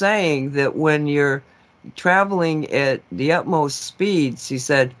was saying that when you're traveling at the utmost speeds, he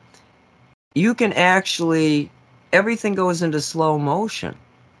said, you can actually, everything goes into slow motion.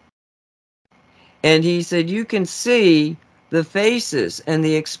 And he said, you can see the faces and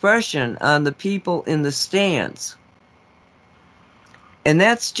the expression on the people in the stands. And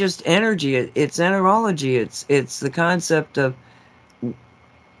that's just energy. It's enerology. It's the concept of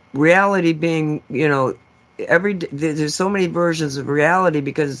reality being, there's so many versions of reality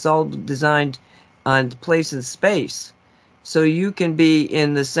because it's all designed on place and space. So you can be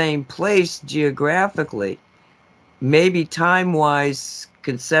in the same place geographically, maybe time-wise,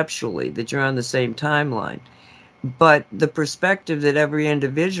 conceptually, that you're on the same timeline. But the perspective that every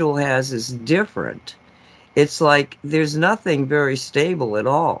individual has is different. It's like there's nothing very stable at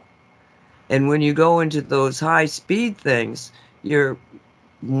all. And when you go into those high-speed things, you're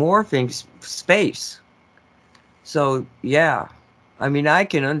morphing space. So, yeah. I mean, I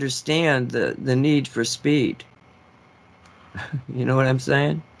can understand the need for speed. You know what I'm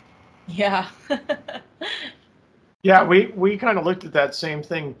saying? Yeah. Yeah, we kind of looked at that same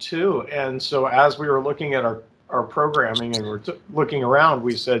thing too. And so as we were looking at our programming and we're looking around,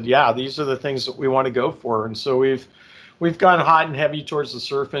 we said, yeah, these are the things that we want to go for. And so we've gone hot and heavy towards the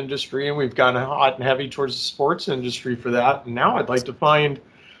surf industry, and we've gone hot and heavy towards the sports industry for that. And now I'd like to find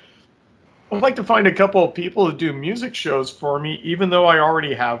a couple of people to do music shows for me, even though I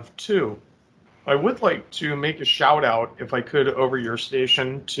already have two. I would like to make a shout out, if I could, over your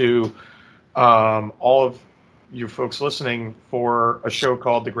station to all of you folks listening, for a show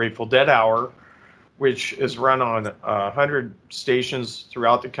called The Grateful Dead Hour, which is run on 100 stations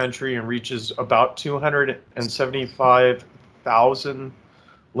throughout the country and reaches about 275,000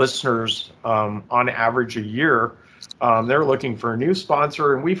 listeners on average a year. They're looking for a new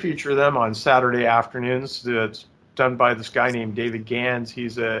sponsor, and we feature them on Saturday afternoons. It's done by this guy named David Gans.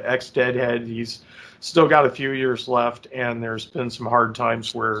 He's an ex-Deadhead. He's still got a few years left, and there's been some hard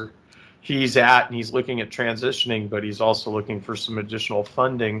times where he's at, and he's looking at transitioning, but he's also looking for some additional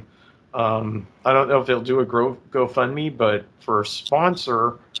funding. I don't know if they'll do a GoFundMe, but for a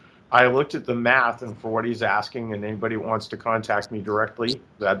sponsor, I looked at the math, and for what he's asking, and anybody wants to contact me directly,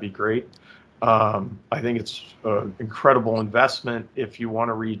 that'd be great. I think it's an incredible investment if you want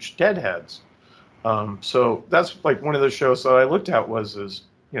to reach deadheads. So that's like one of those shows that I looked at is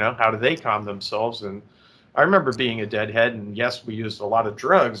how do they calm themselves? And I remember being a deadhead, and yes, we used a lot of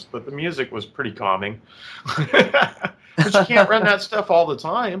drugs, but the music was pretty calming. But you can't run that stuff all the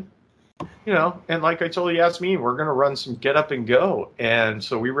time, And like I told Yasmin, we're going to run some Get Up and Go, and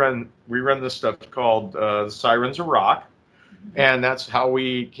so we run this stuff called the Sirens of Rock, and that's how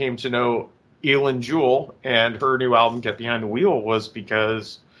we came to know Elin Jewell, and her new album Get Behind the Wheel was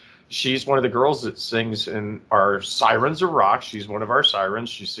because she's one of the girls that sings in our Sirens of Rock. She's one of our sirens.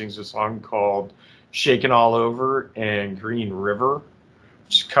 She sings a song called Shaken All Over and Green River,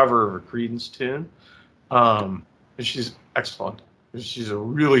 which is a cover of a Creedence tune. And she's excellent. She's a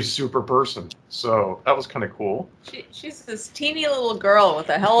really super person. So that was kind of cool. She's this teeny little girl with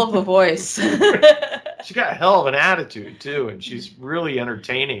a hell of a voice. She got a hell of an attitude, too, and she's really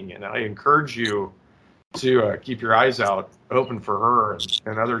entertaining. And I encourage you to keep your eyes out open for her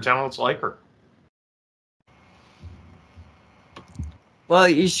and other talents like her. Well,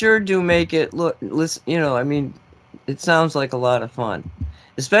 you sure do make it look, listen, it sounds like a lot of fun,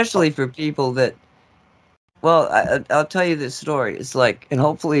 especially for people that, well, I'll tell you this story. It's like, and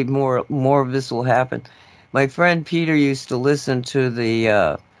hopefully more of this will happen. My friend Peter used to listen to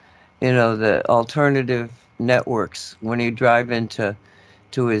the alternative networks when he'd drive into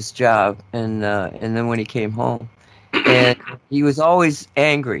his job, and then when he came home, and he was always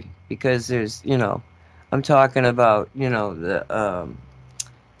angry because there's, I'm talking about, Rush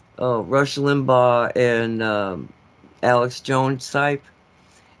Limbaugh and Alex Jones type,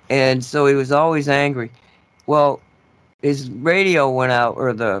 and so he was always angry. Well, his radio went out,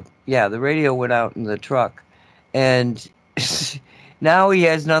 the radio went out in the truck, and now he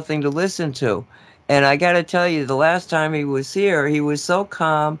has nothing to listen to. And I got to tell you, the last time he was here, he was so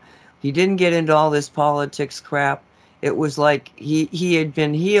calm. He didn't get into all this politics crap. It was like he had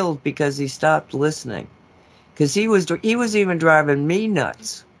been healed because he stopped listening. Because he was even driving me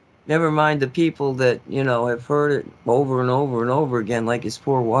nuts. Never mind the people that, have heard it over and over and over again, like his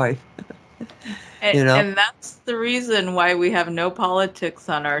poor wife. And, You know? and that's the reason why we have no politics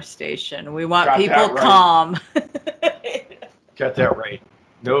on our station. We want Got that people right. calm. Got that right.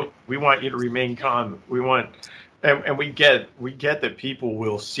 Nope. We want you to remain calm. We want, and we get that people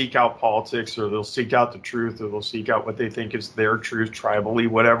will seek out politics, or they'll seek out the truth, or they'll seek out what they think is their truth, tribally,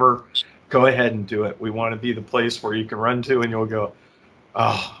 whatever. Go ahead and do it. We want to be the place where you can run to and you'll go,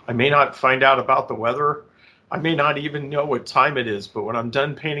 oh, I may not find out about the weather. I may not even know what time it is, but when I'm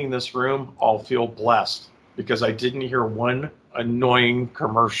done painting this room, I'll feel blessed because I didn't hear one annoying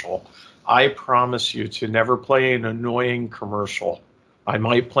commercial. I promise you to never play an annoying commercial. I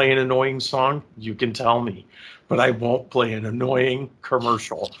might play an annoying song, you can tell me, but I won't play an annoying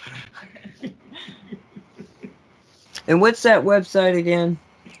commercial. And what's that website again?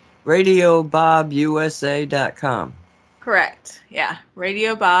 RadioBobUSA.com. Correct. Yeah.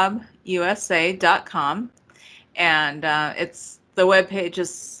 RadioBobUSA.com. And it's the webpage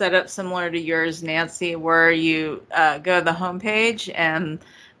is set up similar to yours, Nancy, where you go to the homepage and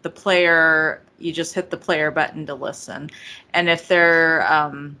the player, you just hit the player button to listen. And if they're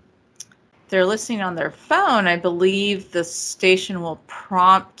listening on their phone, I believe the station will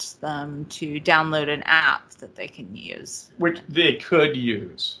prompt them to download an app that they can use. Which they could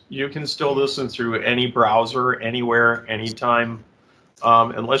use. You can still listen through any browser, anywhere, anytime,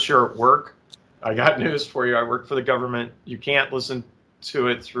 unless you're at work. I got news for you. I work for the government. You can't listen to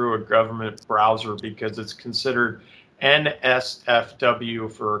it through a government browser because it's considered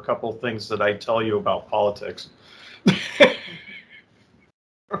NSFW for a couple things that I tell you about politics.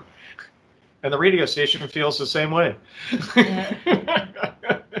 And the radio station feels the same way.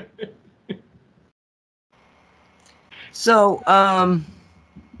 So,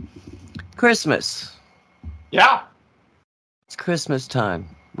 Christmas. Yeah. It's Christmas time.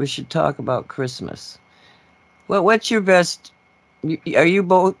 We should talk about Christmas. Well, what's your best? Are you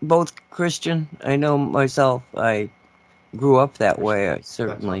both Christian? I know myself. I grew up that way. I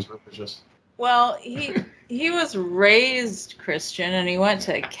certainly. Well, he was raised Christian, and he went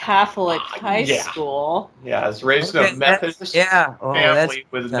to Catholic high school. Yeah, I was raised in a Methodist family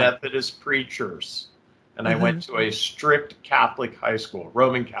with Methodist preachers, and I went to a strict Catholic high school,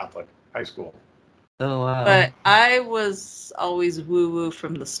 Roman Catholic high school. Oh, wow. But I was always woo-woo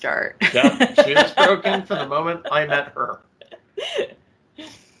from the start. Yeah, she was broken from the moment I met her. It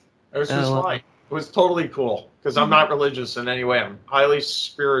was just like, it was totally cool, because I'm not religious in any way. I'm highly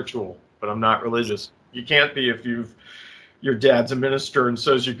spiritual, but I'm not religious. You can't be if your dad's a minister and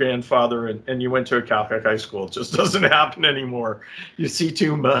so's your grandfather, and you went to a Catholic high school. It just doesn't happen anymore. You see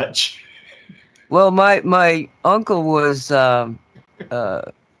too much. Well, my uncle was a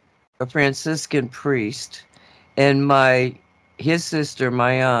Franciscan priest, and his sister,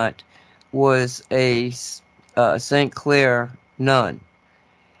 my aunt, was a St. Clair nun,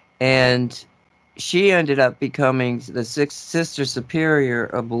 and she ended up becoming the Sister Superior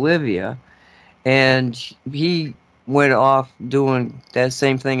of Bolivia, and he went off doing that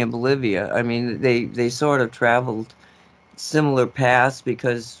same thing in Bolivia. I mean, they sort of traveled similar paths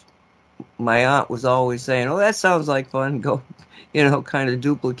because my aunt was always saying, "Oh, that sounds like fun. Go." Kind of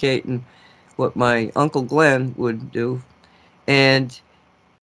duplicating what my Uncle Glenn would do. And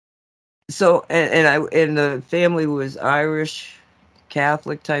so, and the family was Irish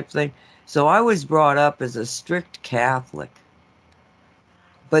Catholic type thing. So I was brought up as a strict Catholic.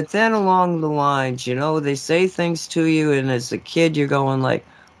 But then along the lines, they say things to you, and as a kid, you're going like,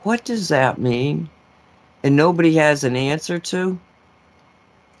 what does that mean? And nobody has an answer to.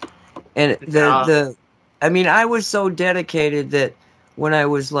 And I was so dedicated that when I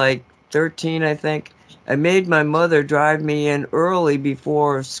was like 13, I think, I made my mother drive me in early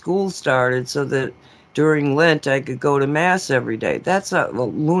before school started so that during Lent I could go to Mass every day. That's a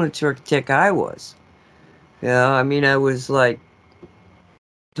lunatic I was. I was like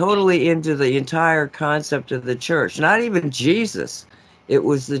totally into the entire concept of the church. Not even Jesus. It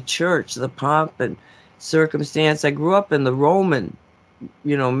was the church, the pomp and circumstance. I grew up in the Roman,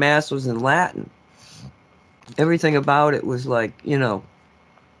 Mass was in Latin. Everything about it was like,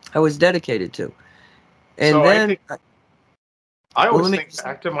 I was dedicated to. And so then I always think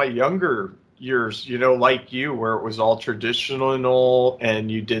back to my younger years, like you, where it was all traditional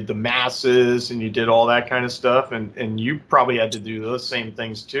and you did the masses and you did all that kind of stuff. And you probably had to do those same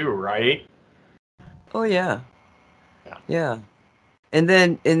things too, right? Oh, yeah. Yeah. And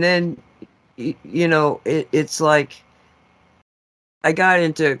then, it's like I got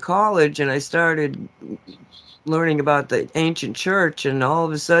into college and I started learning about the ancient church, and all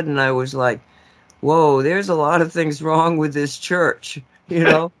of a sudden I was like, whoa, there's a lot of things wrong with this church,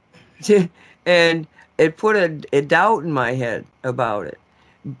 and it put a doubt in my head about it.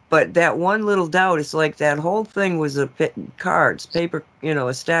 But that one little doubt, it's like that whole thing was paper,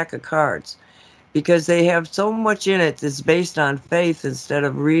 a stack of cards, because they have so much in it that's based on faith instead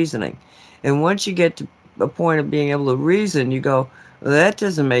of reasoning. And once you get to a point of being able to reason, you go, well, that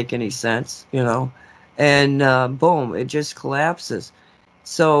doesn't make any sense, and boom, it just collapses.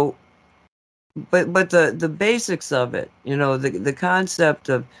 So, but the basics of it, the concept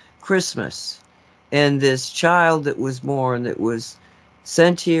of Christmas and this child that was born, that was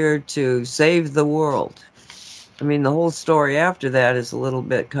sent here to save the world. I mean, the whole story after that is a little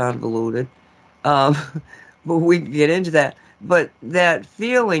bit convoluted. But we can get into that. But that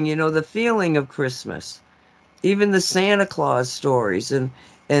feeling, the feeling of Christmas, even the Santa Claus stories and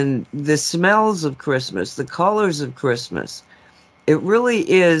the smells of Christmas, the colors of Christmas, it really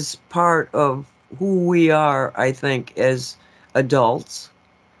is part of who we are, I think, as adults.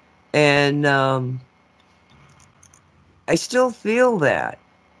 And I still feel that.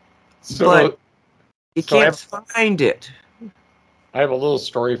 But you can't find it. I have a little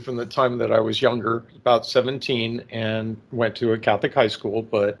story from the time that I was younger, about 17, and went to a Catholic high school,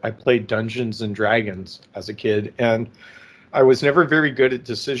 but I played Dungeons and Dragons as a kid, and I was never very good at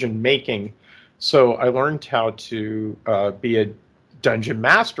decision making. So I learned how to be a dungeon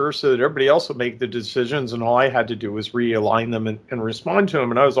master so that everybody else would make the decisions, and all I had to do was realign them and respond to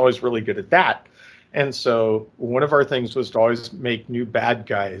them, and I was always really good at that. And so one of our things was to always make new bad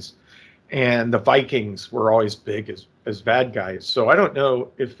guys. And the Vikings were always big as bad guys. So I don't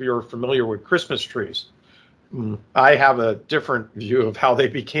know if you're familiar with Christmas trees. I have a different view of how they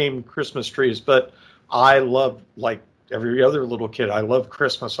became Christmas trees, but I love, like every other little kid, I love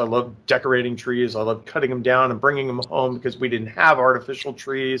Christmas. I love decorating trees. I love cutting them down and bringing them home because we didn't have artificial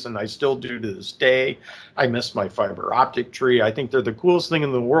trees, and I still do to this day. I miss my fiber optic tree. I think they're the coolest thing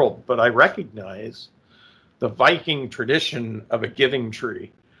in the world, but I recognize the Viking tradition of a giving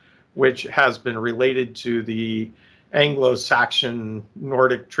tree, which has been related to the Anglo-Saxon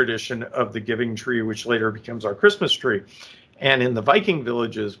Nordic tradition of the giving tree, which later becomes our Christmas tree. And in the Viking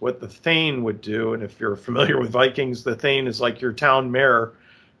villages, what the Thane would do, and if you're familiar with Vikings, the Thane is like your town mayor,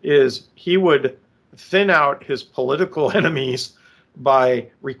 is he would thin out his political enemies by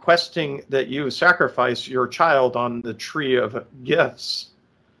requesting that you sacrifice your child on the tree of gifts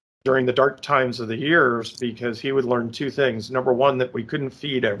during the dark times of the years, because he would learn two things. Number one, that we couldn't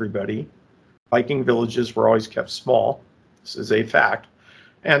feed everybody. Viking villages were always kept small. This is a fact.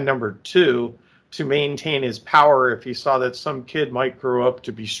 And number two, to maintain his power, if he saw that some kid might grow up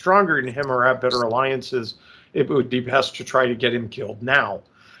to be stronger than him or have better alliances, it would be best to try to get him killed now.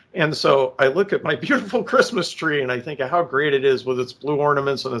 And so I look at my beautiful Christmas tree and I think of how great it is with its blue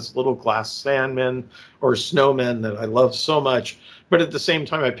ornaments and its little glass sandmen or snowmen that I love so much. But at the same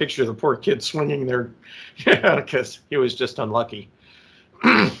time, I picture the poor kid swinging there because he was just unlucky.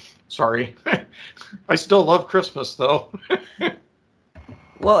 Sorry. I still love Christmas, though.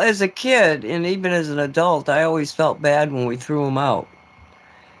 Well, as a kid and even as an adult, I always felt bad when we threw them out,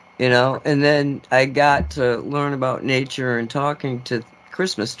 and then I got to learn about nature and talking to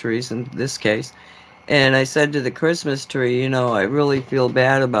Christmas trees in this case. And I said to the Christmas tree, I really feel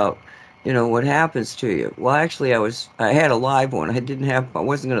bad about, what happens to you. Well, actually, I had a live one. I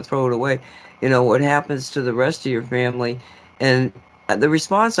wasn't going to throw it away. What happens to the rest of your family? And the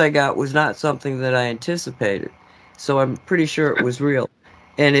response I got was not something that I anticipated. So I'm pretty sure it was real.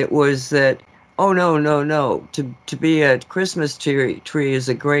 And it was that, oh, no. To be a Christmas tree is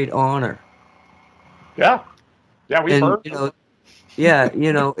a great honor. Yeah. Yeah, we've heard.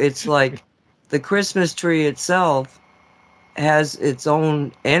 It's like the Christmas tree itself has its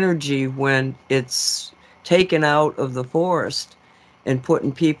own energy when it's taken out of the forest and put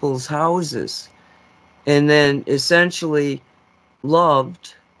in people's houses and then essentially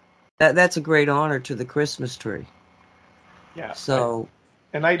loved. That's a great honor to the Christmas tree. Yeah. So...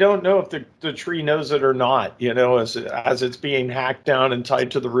 And I don't know if the tree knows it or not, as it's being hacked down and tied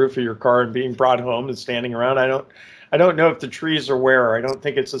to the roof of your car and being brought home and standing around. I don't know if the trees are aware. I don't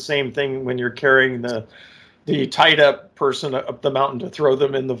think it's the same thing when you're carrying the tied up person up the mountain to throw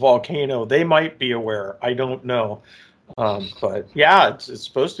them in the volcano. They might be aware. I don't know. But yeah, it's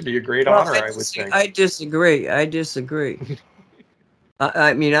supposed to be a great honor, I would think. I disagree. I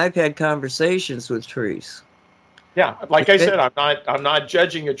mean, I've had conversations with trees. Yeah, like I said, I'm not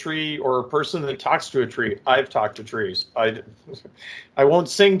judging a tree or a person that talks to a tree. I've talked to trees. I won't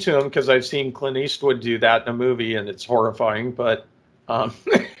sing to them because I've seen Clint Eastwood do that in a movie and it's horrifying. But I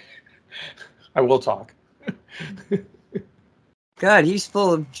will talk. God, he's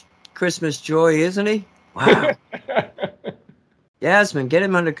full of Christmas joy, isn't he? Wow. Yasmin, get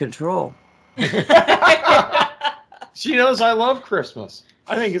him under control. She knows I love Christmas.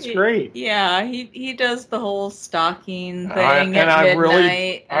 I think it's great. Yeah, he does the whole stocking thing at I'm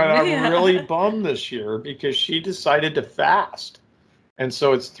midnight. I'm really bummed this year because she decided to fast. And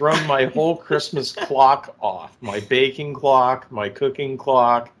so it's thrown my whole Christmas clock off. My baking clock, my cooking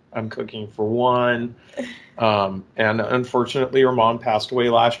clock. I'm cooking for one. And unfortunately, her mom passed away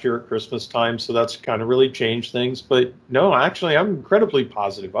last year at Christmas time, so that's kind of really changed things. But no, actually, I'm incredibly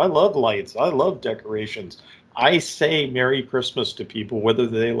positive. I love lights. I love decorations. I say Merry Christmas to people, whether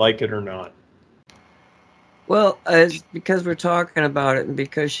they like it or not. Well, because we're talking about it and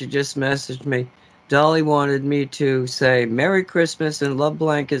because she just messaged me, Dolly wanted me to say Merry Christmas and love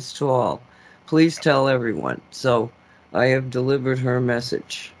blankets to all. Please tell everyone. So I have delivered her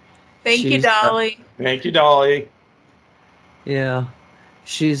message. Thank you, Dolly. Thank you, Dolly. Yeah.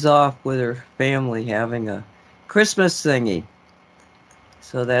 She's off with her family having a Christmas thingy.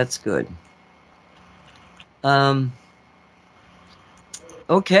 So that's good.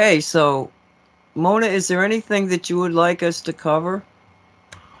 Okay, so Mona, is there anything that you would like us to cover?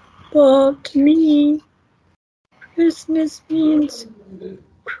 Well, to me, Christmas means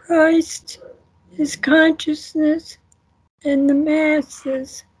Christ is consciousness in the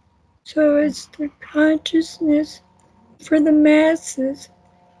masses. So it's the consciousness for the masses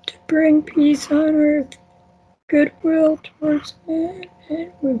to bring peace on earth, goodwill towards men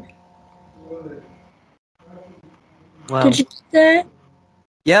and women. Wow. Did you get that?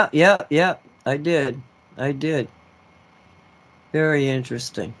 Yeah. I did. Very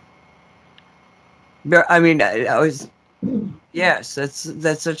interesting. I mean, I was. Yes,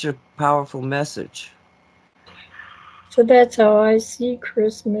 that's such a powerful message. So that's how I see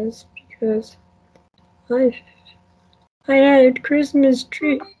Christmas, because I had a Christmas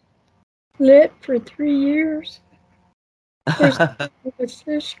tree lit for 3 years. There's a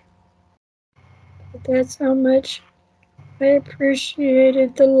fish. But that's how much I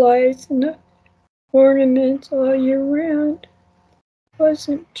appreciated the lights and the ornaments all year round. It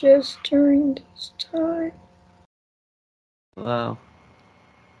wasn't just during this time. Wow.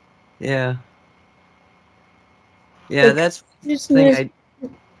 Yeah. Yeah, that's the thing.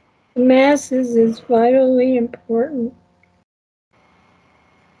 The masses is vitally important.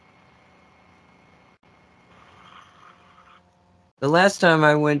 The last time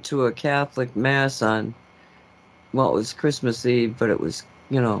I went to a Catholic mass it was Christmas Eve, but it was,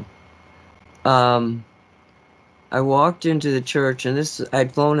 I walked into the church, and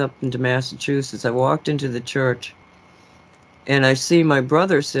I'd flown up into Massachusetts. I walked into the church, and I see my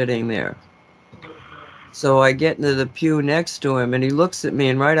brother sitting there. So I get into the pew next to him, and he looks at me,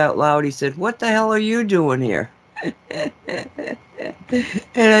 and right out loud he said, "What the hell are you doing here?" And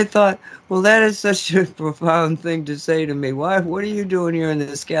I thought, well, that is such a profound thing to say to me. What are you doing here in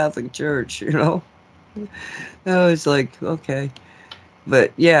this Catholic church, I was like, okay.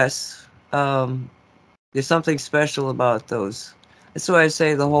 But yes, there's something special about those. That's why I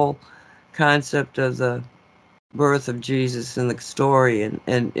say the whole concept of the birth of Jesus and the story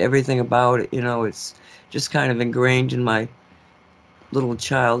and everything about it, it's just kind of ingrained in my little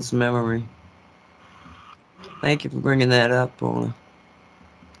child's memory. Thank you for bringing that up, Mona.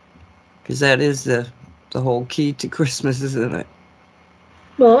 Because that is the whole key to Christmas, isn't it?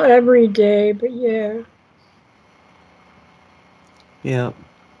 Well, every day, but yeah. Yeah.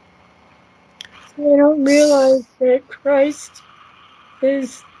 They don't realize that Christ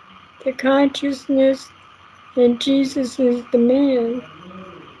is the consciousness and Jesus is the man.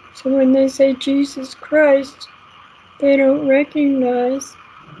 So when they say Jesus Christ, they don't recognize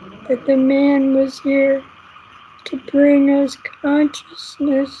that the man was here to bring us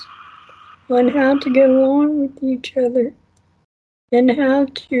consciousness on how to get along with each other and how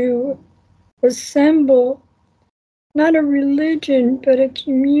to assemble not a religion but a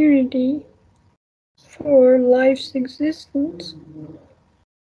community for life's existence.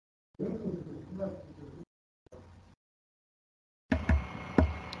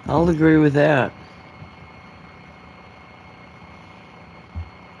 I'll agree with that.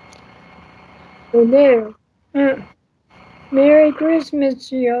 So there. Merry Christmas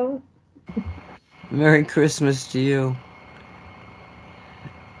to y'all. Merry Christmas to you.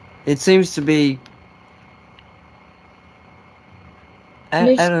 It seems to be...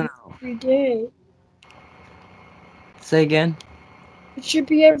 I don't know. Every day. Say again? It should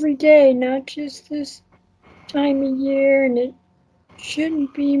be every day, not just this time of year, and it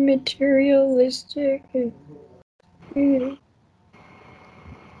shouldn't be materialistic.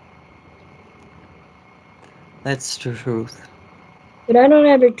 That's the truth. But I don't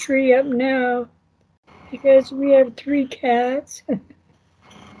have a tree up now because we have 3 cats.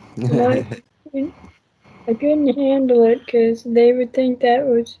 I couldn't handle it because they would think that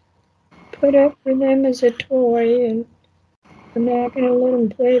was put up for them as a toy, and I'm not going to let them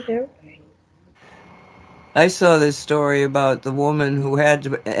play that way. I saw this story about the woman who had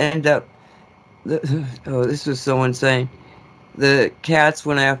to end up. Oh, this was so insane. The cats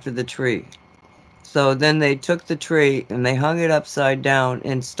went after the tree. So then they took the tree and they hung it upside down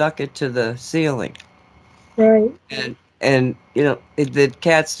and stuck it to the ceiling. Right. And the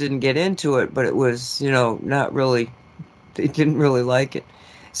cats didn't get into it, but it was, not really, they didn't really like it.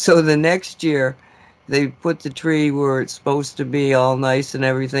 So the next year, they put the tree where it's supposed to be all nice and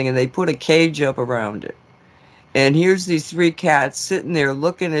everything, and they put a cage up around it. And here's these 3 cats sitting there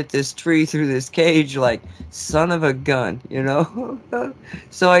looking at this tree through this cage like, son of a gun,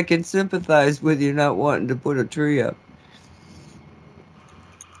 So I can sympathize with you not wanting to put a tree up.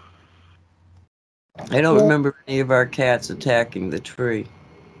 I don't remember any of our cats attacking the tree.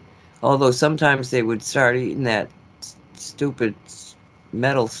 Although sometimes they would start eating that stupid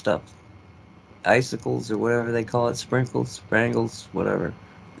metal stuff. Icicles or whatever they call it. Sprinkles, sprangles, whatever.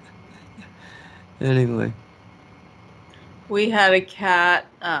 Anyway. We had a cat.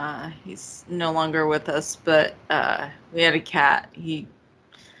 He's no longer with us, but we had a cat. He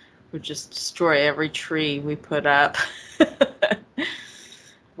would just destroy every tree we put up.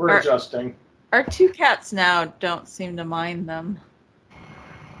 We're adjusting. Our 2 cats now don't seem to mind them.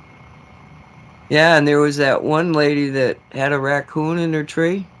 Yeah, and there was that one lady that had a raccoon in her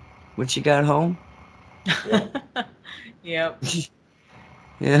tree when she got home. Yep.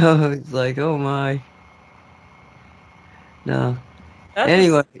 It's like, oh my. No.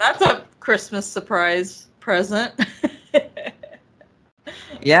 Anyway. That's a Christmas surprise present.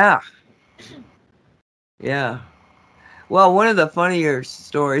 Yeah. Yeah. Well, one of the funnier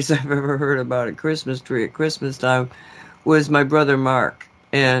stories I've ever heard about a Christmas tree at Christmas time was my brother Mark.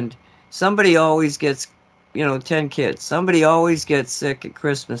 And somebody always gets, 10 kids. Somebody always gets sick at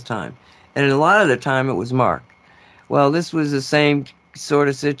Christmas time. And a lot of the time it was Mark. Well, this was the same sort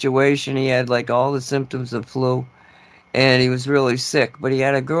of situation. He had like all the symptoms of flu. And he was really sick. But he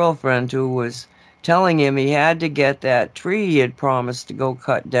had a girlfriend who was telling him he had to get that tree he had promised to go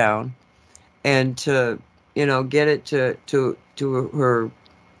cut down and to get it to her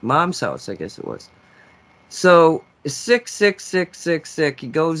mom's house, I guess it was. So sick. He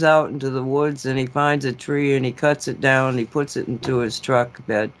goes out into the woods and he finds a tree and he cuts it down and he puts it into his truck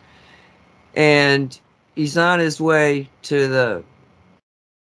bed. And he's on his way to the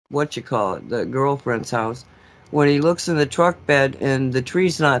girlfriend's house, when he looks in the truck bed and the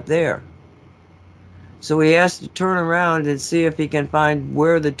tree's not there. So he has to turn around and see if he can find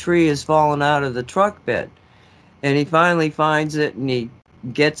where the tree has fallen out of the truck bed. And he finally finds it and he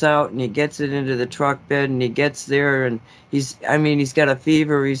gets out and he gets it into the truck bed and he gets there and he's got a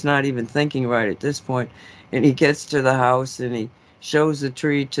fever. He's not even thinking right at this point. And he gets to the house and he shows the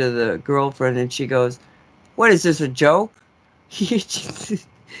tree to the girlfriend and she goes, "What is this, a joke?"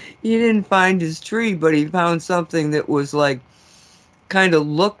 He didn't find his tree, but he found something that was like, kind of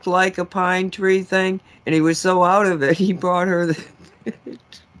looked like a pine tree thing, and he was so out of it, he brought her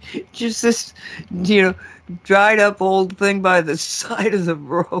just this, dried up old thing by the side of the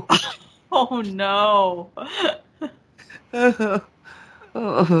road. Oh no.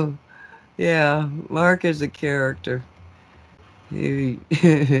 Oh, yeah, Mark is a character. He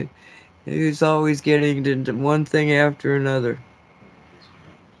was always getting into one thing after another.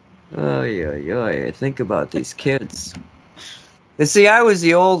 Oh yeah, I think about these kids. And see, I was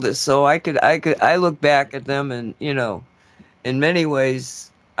the oldest, so I look back at them and, in many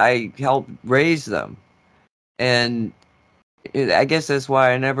ways, I helped raise them. And I guess that's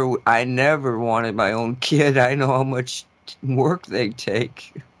why I never wanted my own kid. I know how much work they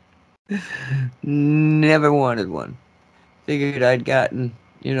take. Never wanted one. Figured I'd gotten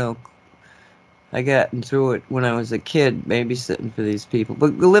through it when I was a kid, babysitting for these people.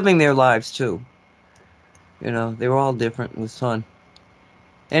 But living their lives, too. They were all different. It was fun.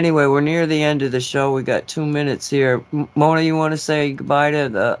 Anyway, we're near the end of the show. We got 2 minutes here. Mona, you want to say goodbye to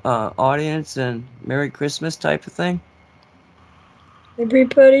the audience and Merry Christmas type of thing?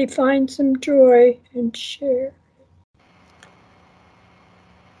 Everybody find some joy and share.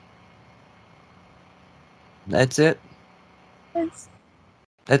 That's it? Yes.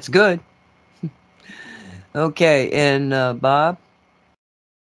 That's good. Okay, and Bob?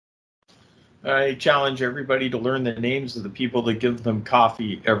 I challenge everybody to learn the names of the people that give them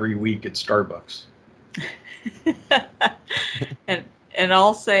coffee every week at Starbucks. and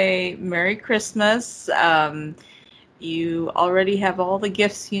I'll say Merry Christmas. You already have all the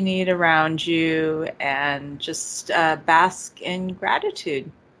gifts you need around you, and just bask in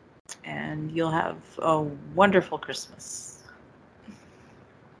gratitude. and you'll have a wonderful Christmas.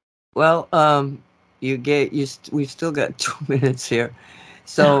 Well, we've still got 2 minutes here.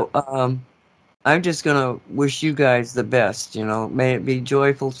 So, I'm just going to wish you guys the best, may it be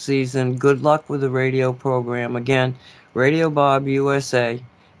joyful season. Good luck with the radio program. Again,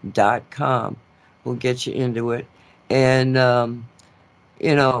 RadioBobUSA.com will get you into it. And,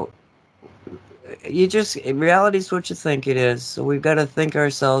 reality is what you think it is. So we've got to think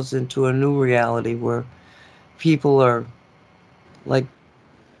ourselves into a new reality where people are like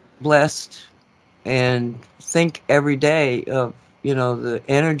blessed and think every day of, the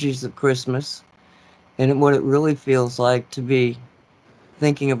energies of Christmas and what it really feels like to be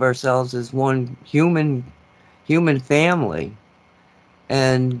thinking of ourselves as one human family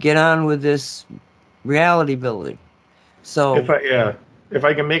and get on with this reality building. So if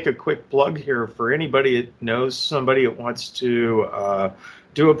I can make a quick plug here for anybody that knows somebody that wants to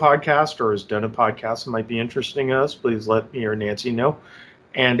do a podcast or has done a podcast that might be interesting to us, please let me or Nancy know.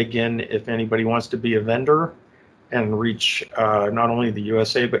 And again, if anybody wants to be a vendor and reach not only the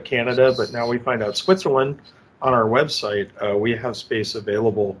USA but Canada, but now we find out Switzerland on our website, we have space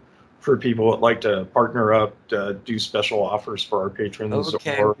available for people that like to partner up, do special offers for our patrons.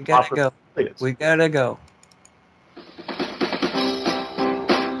 Okay, we gotta go. We gotta go.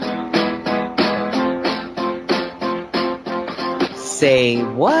 Say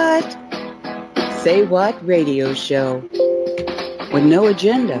what? Say what radio show with no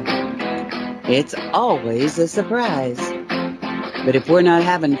agenda. It's always a surprise. But if we're not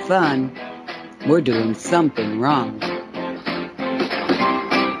having fun, we're doing something wrong.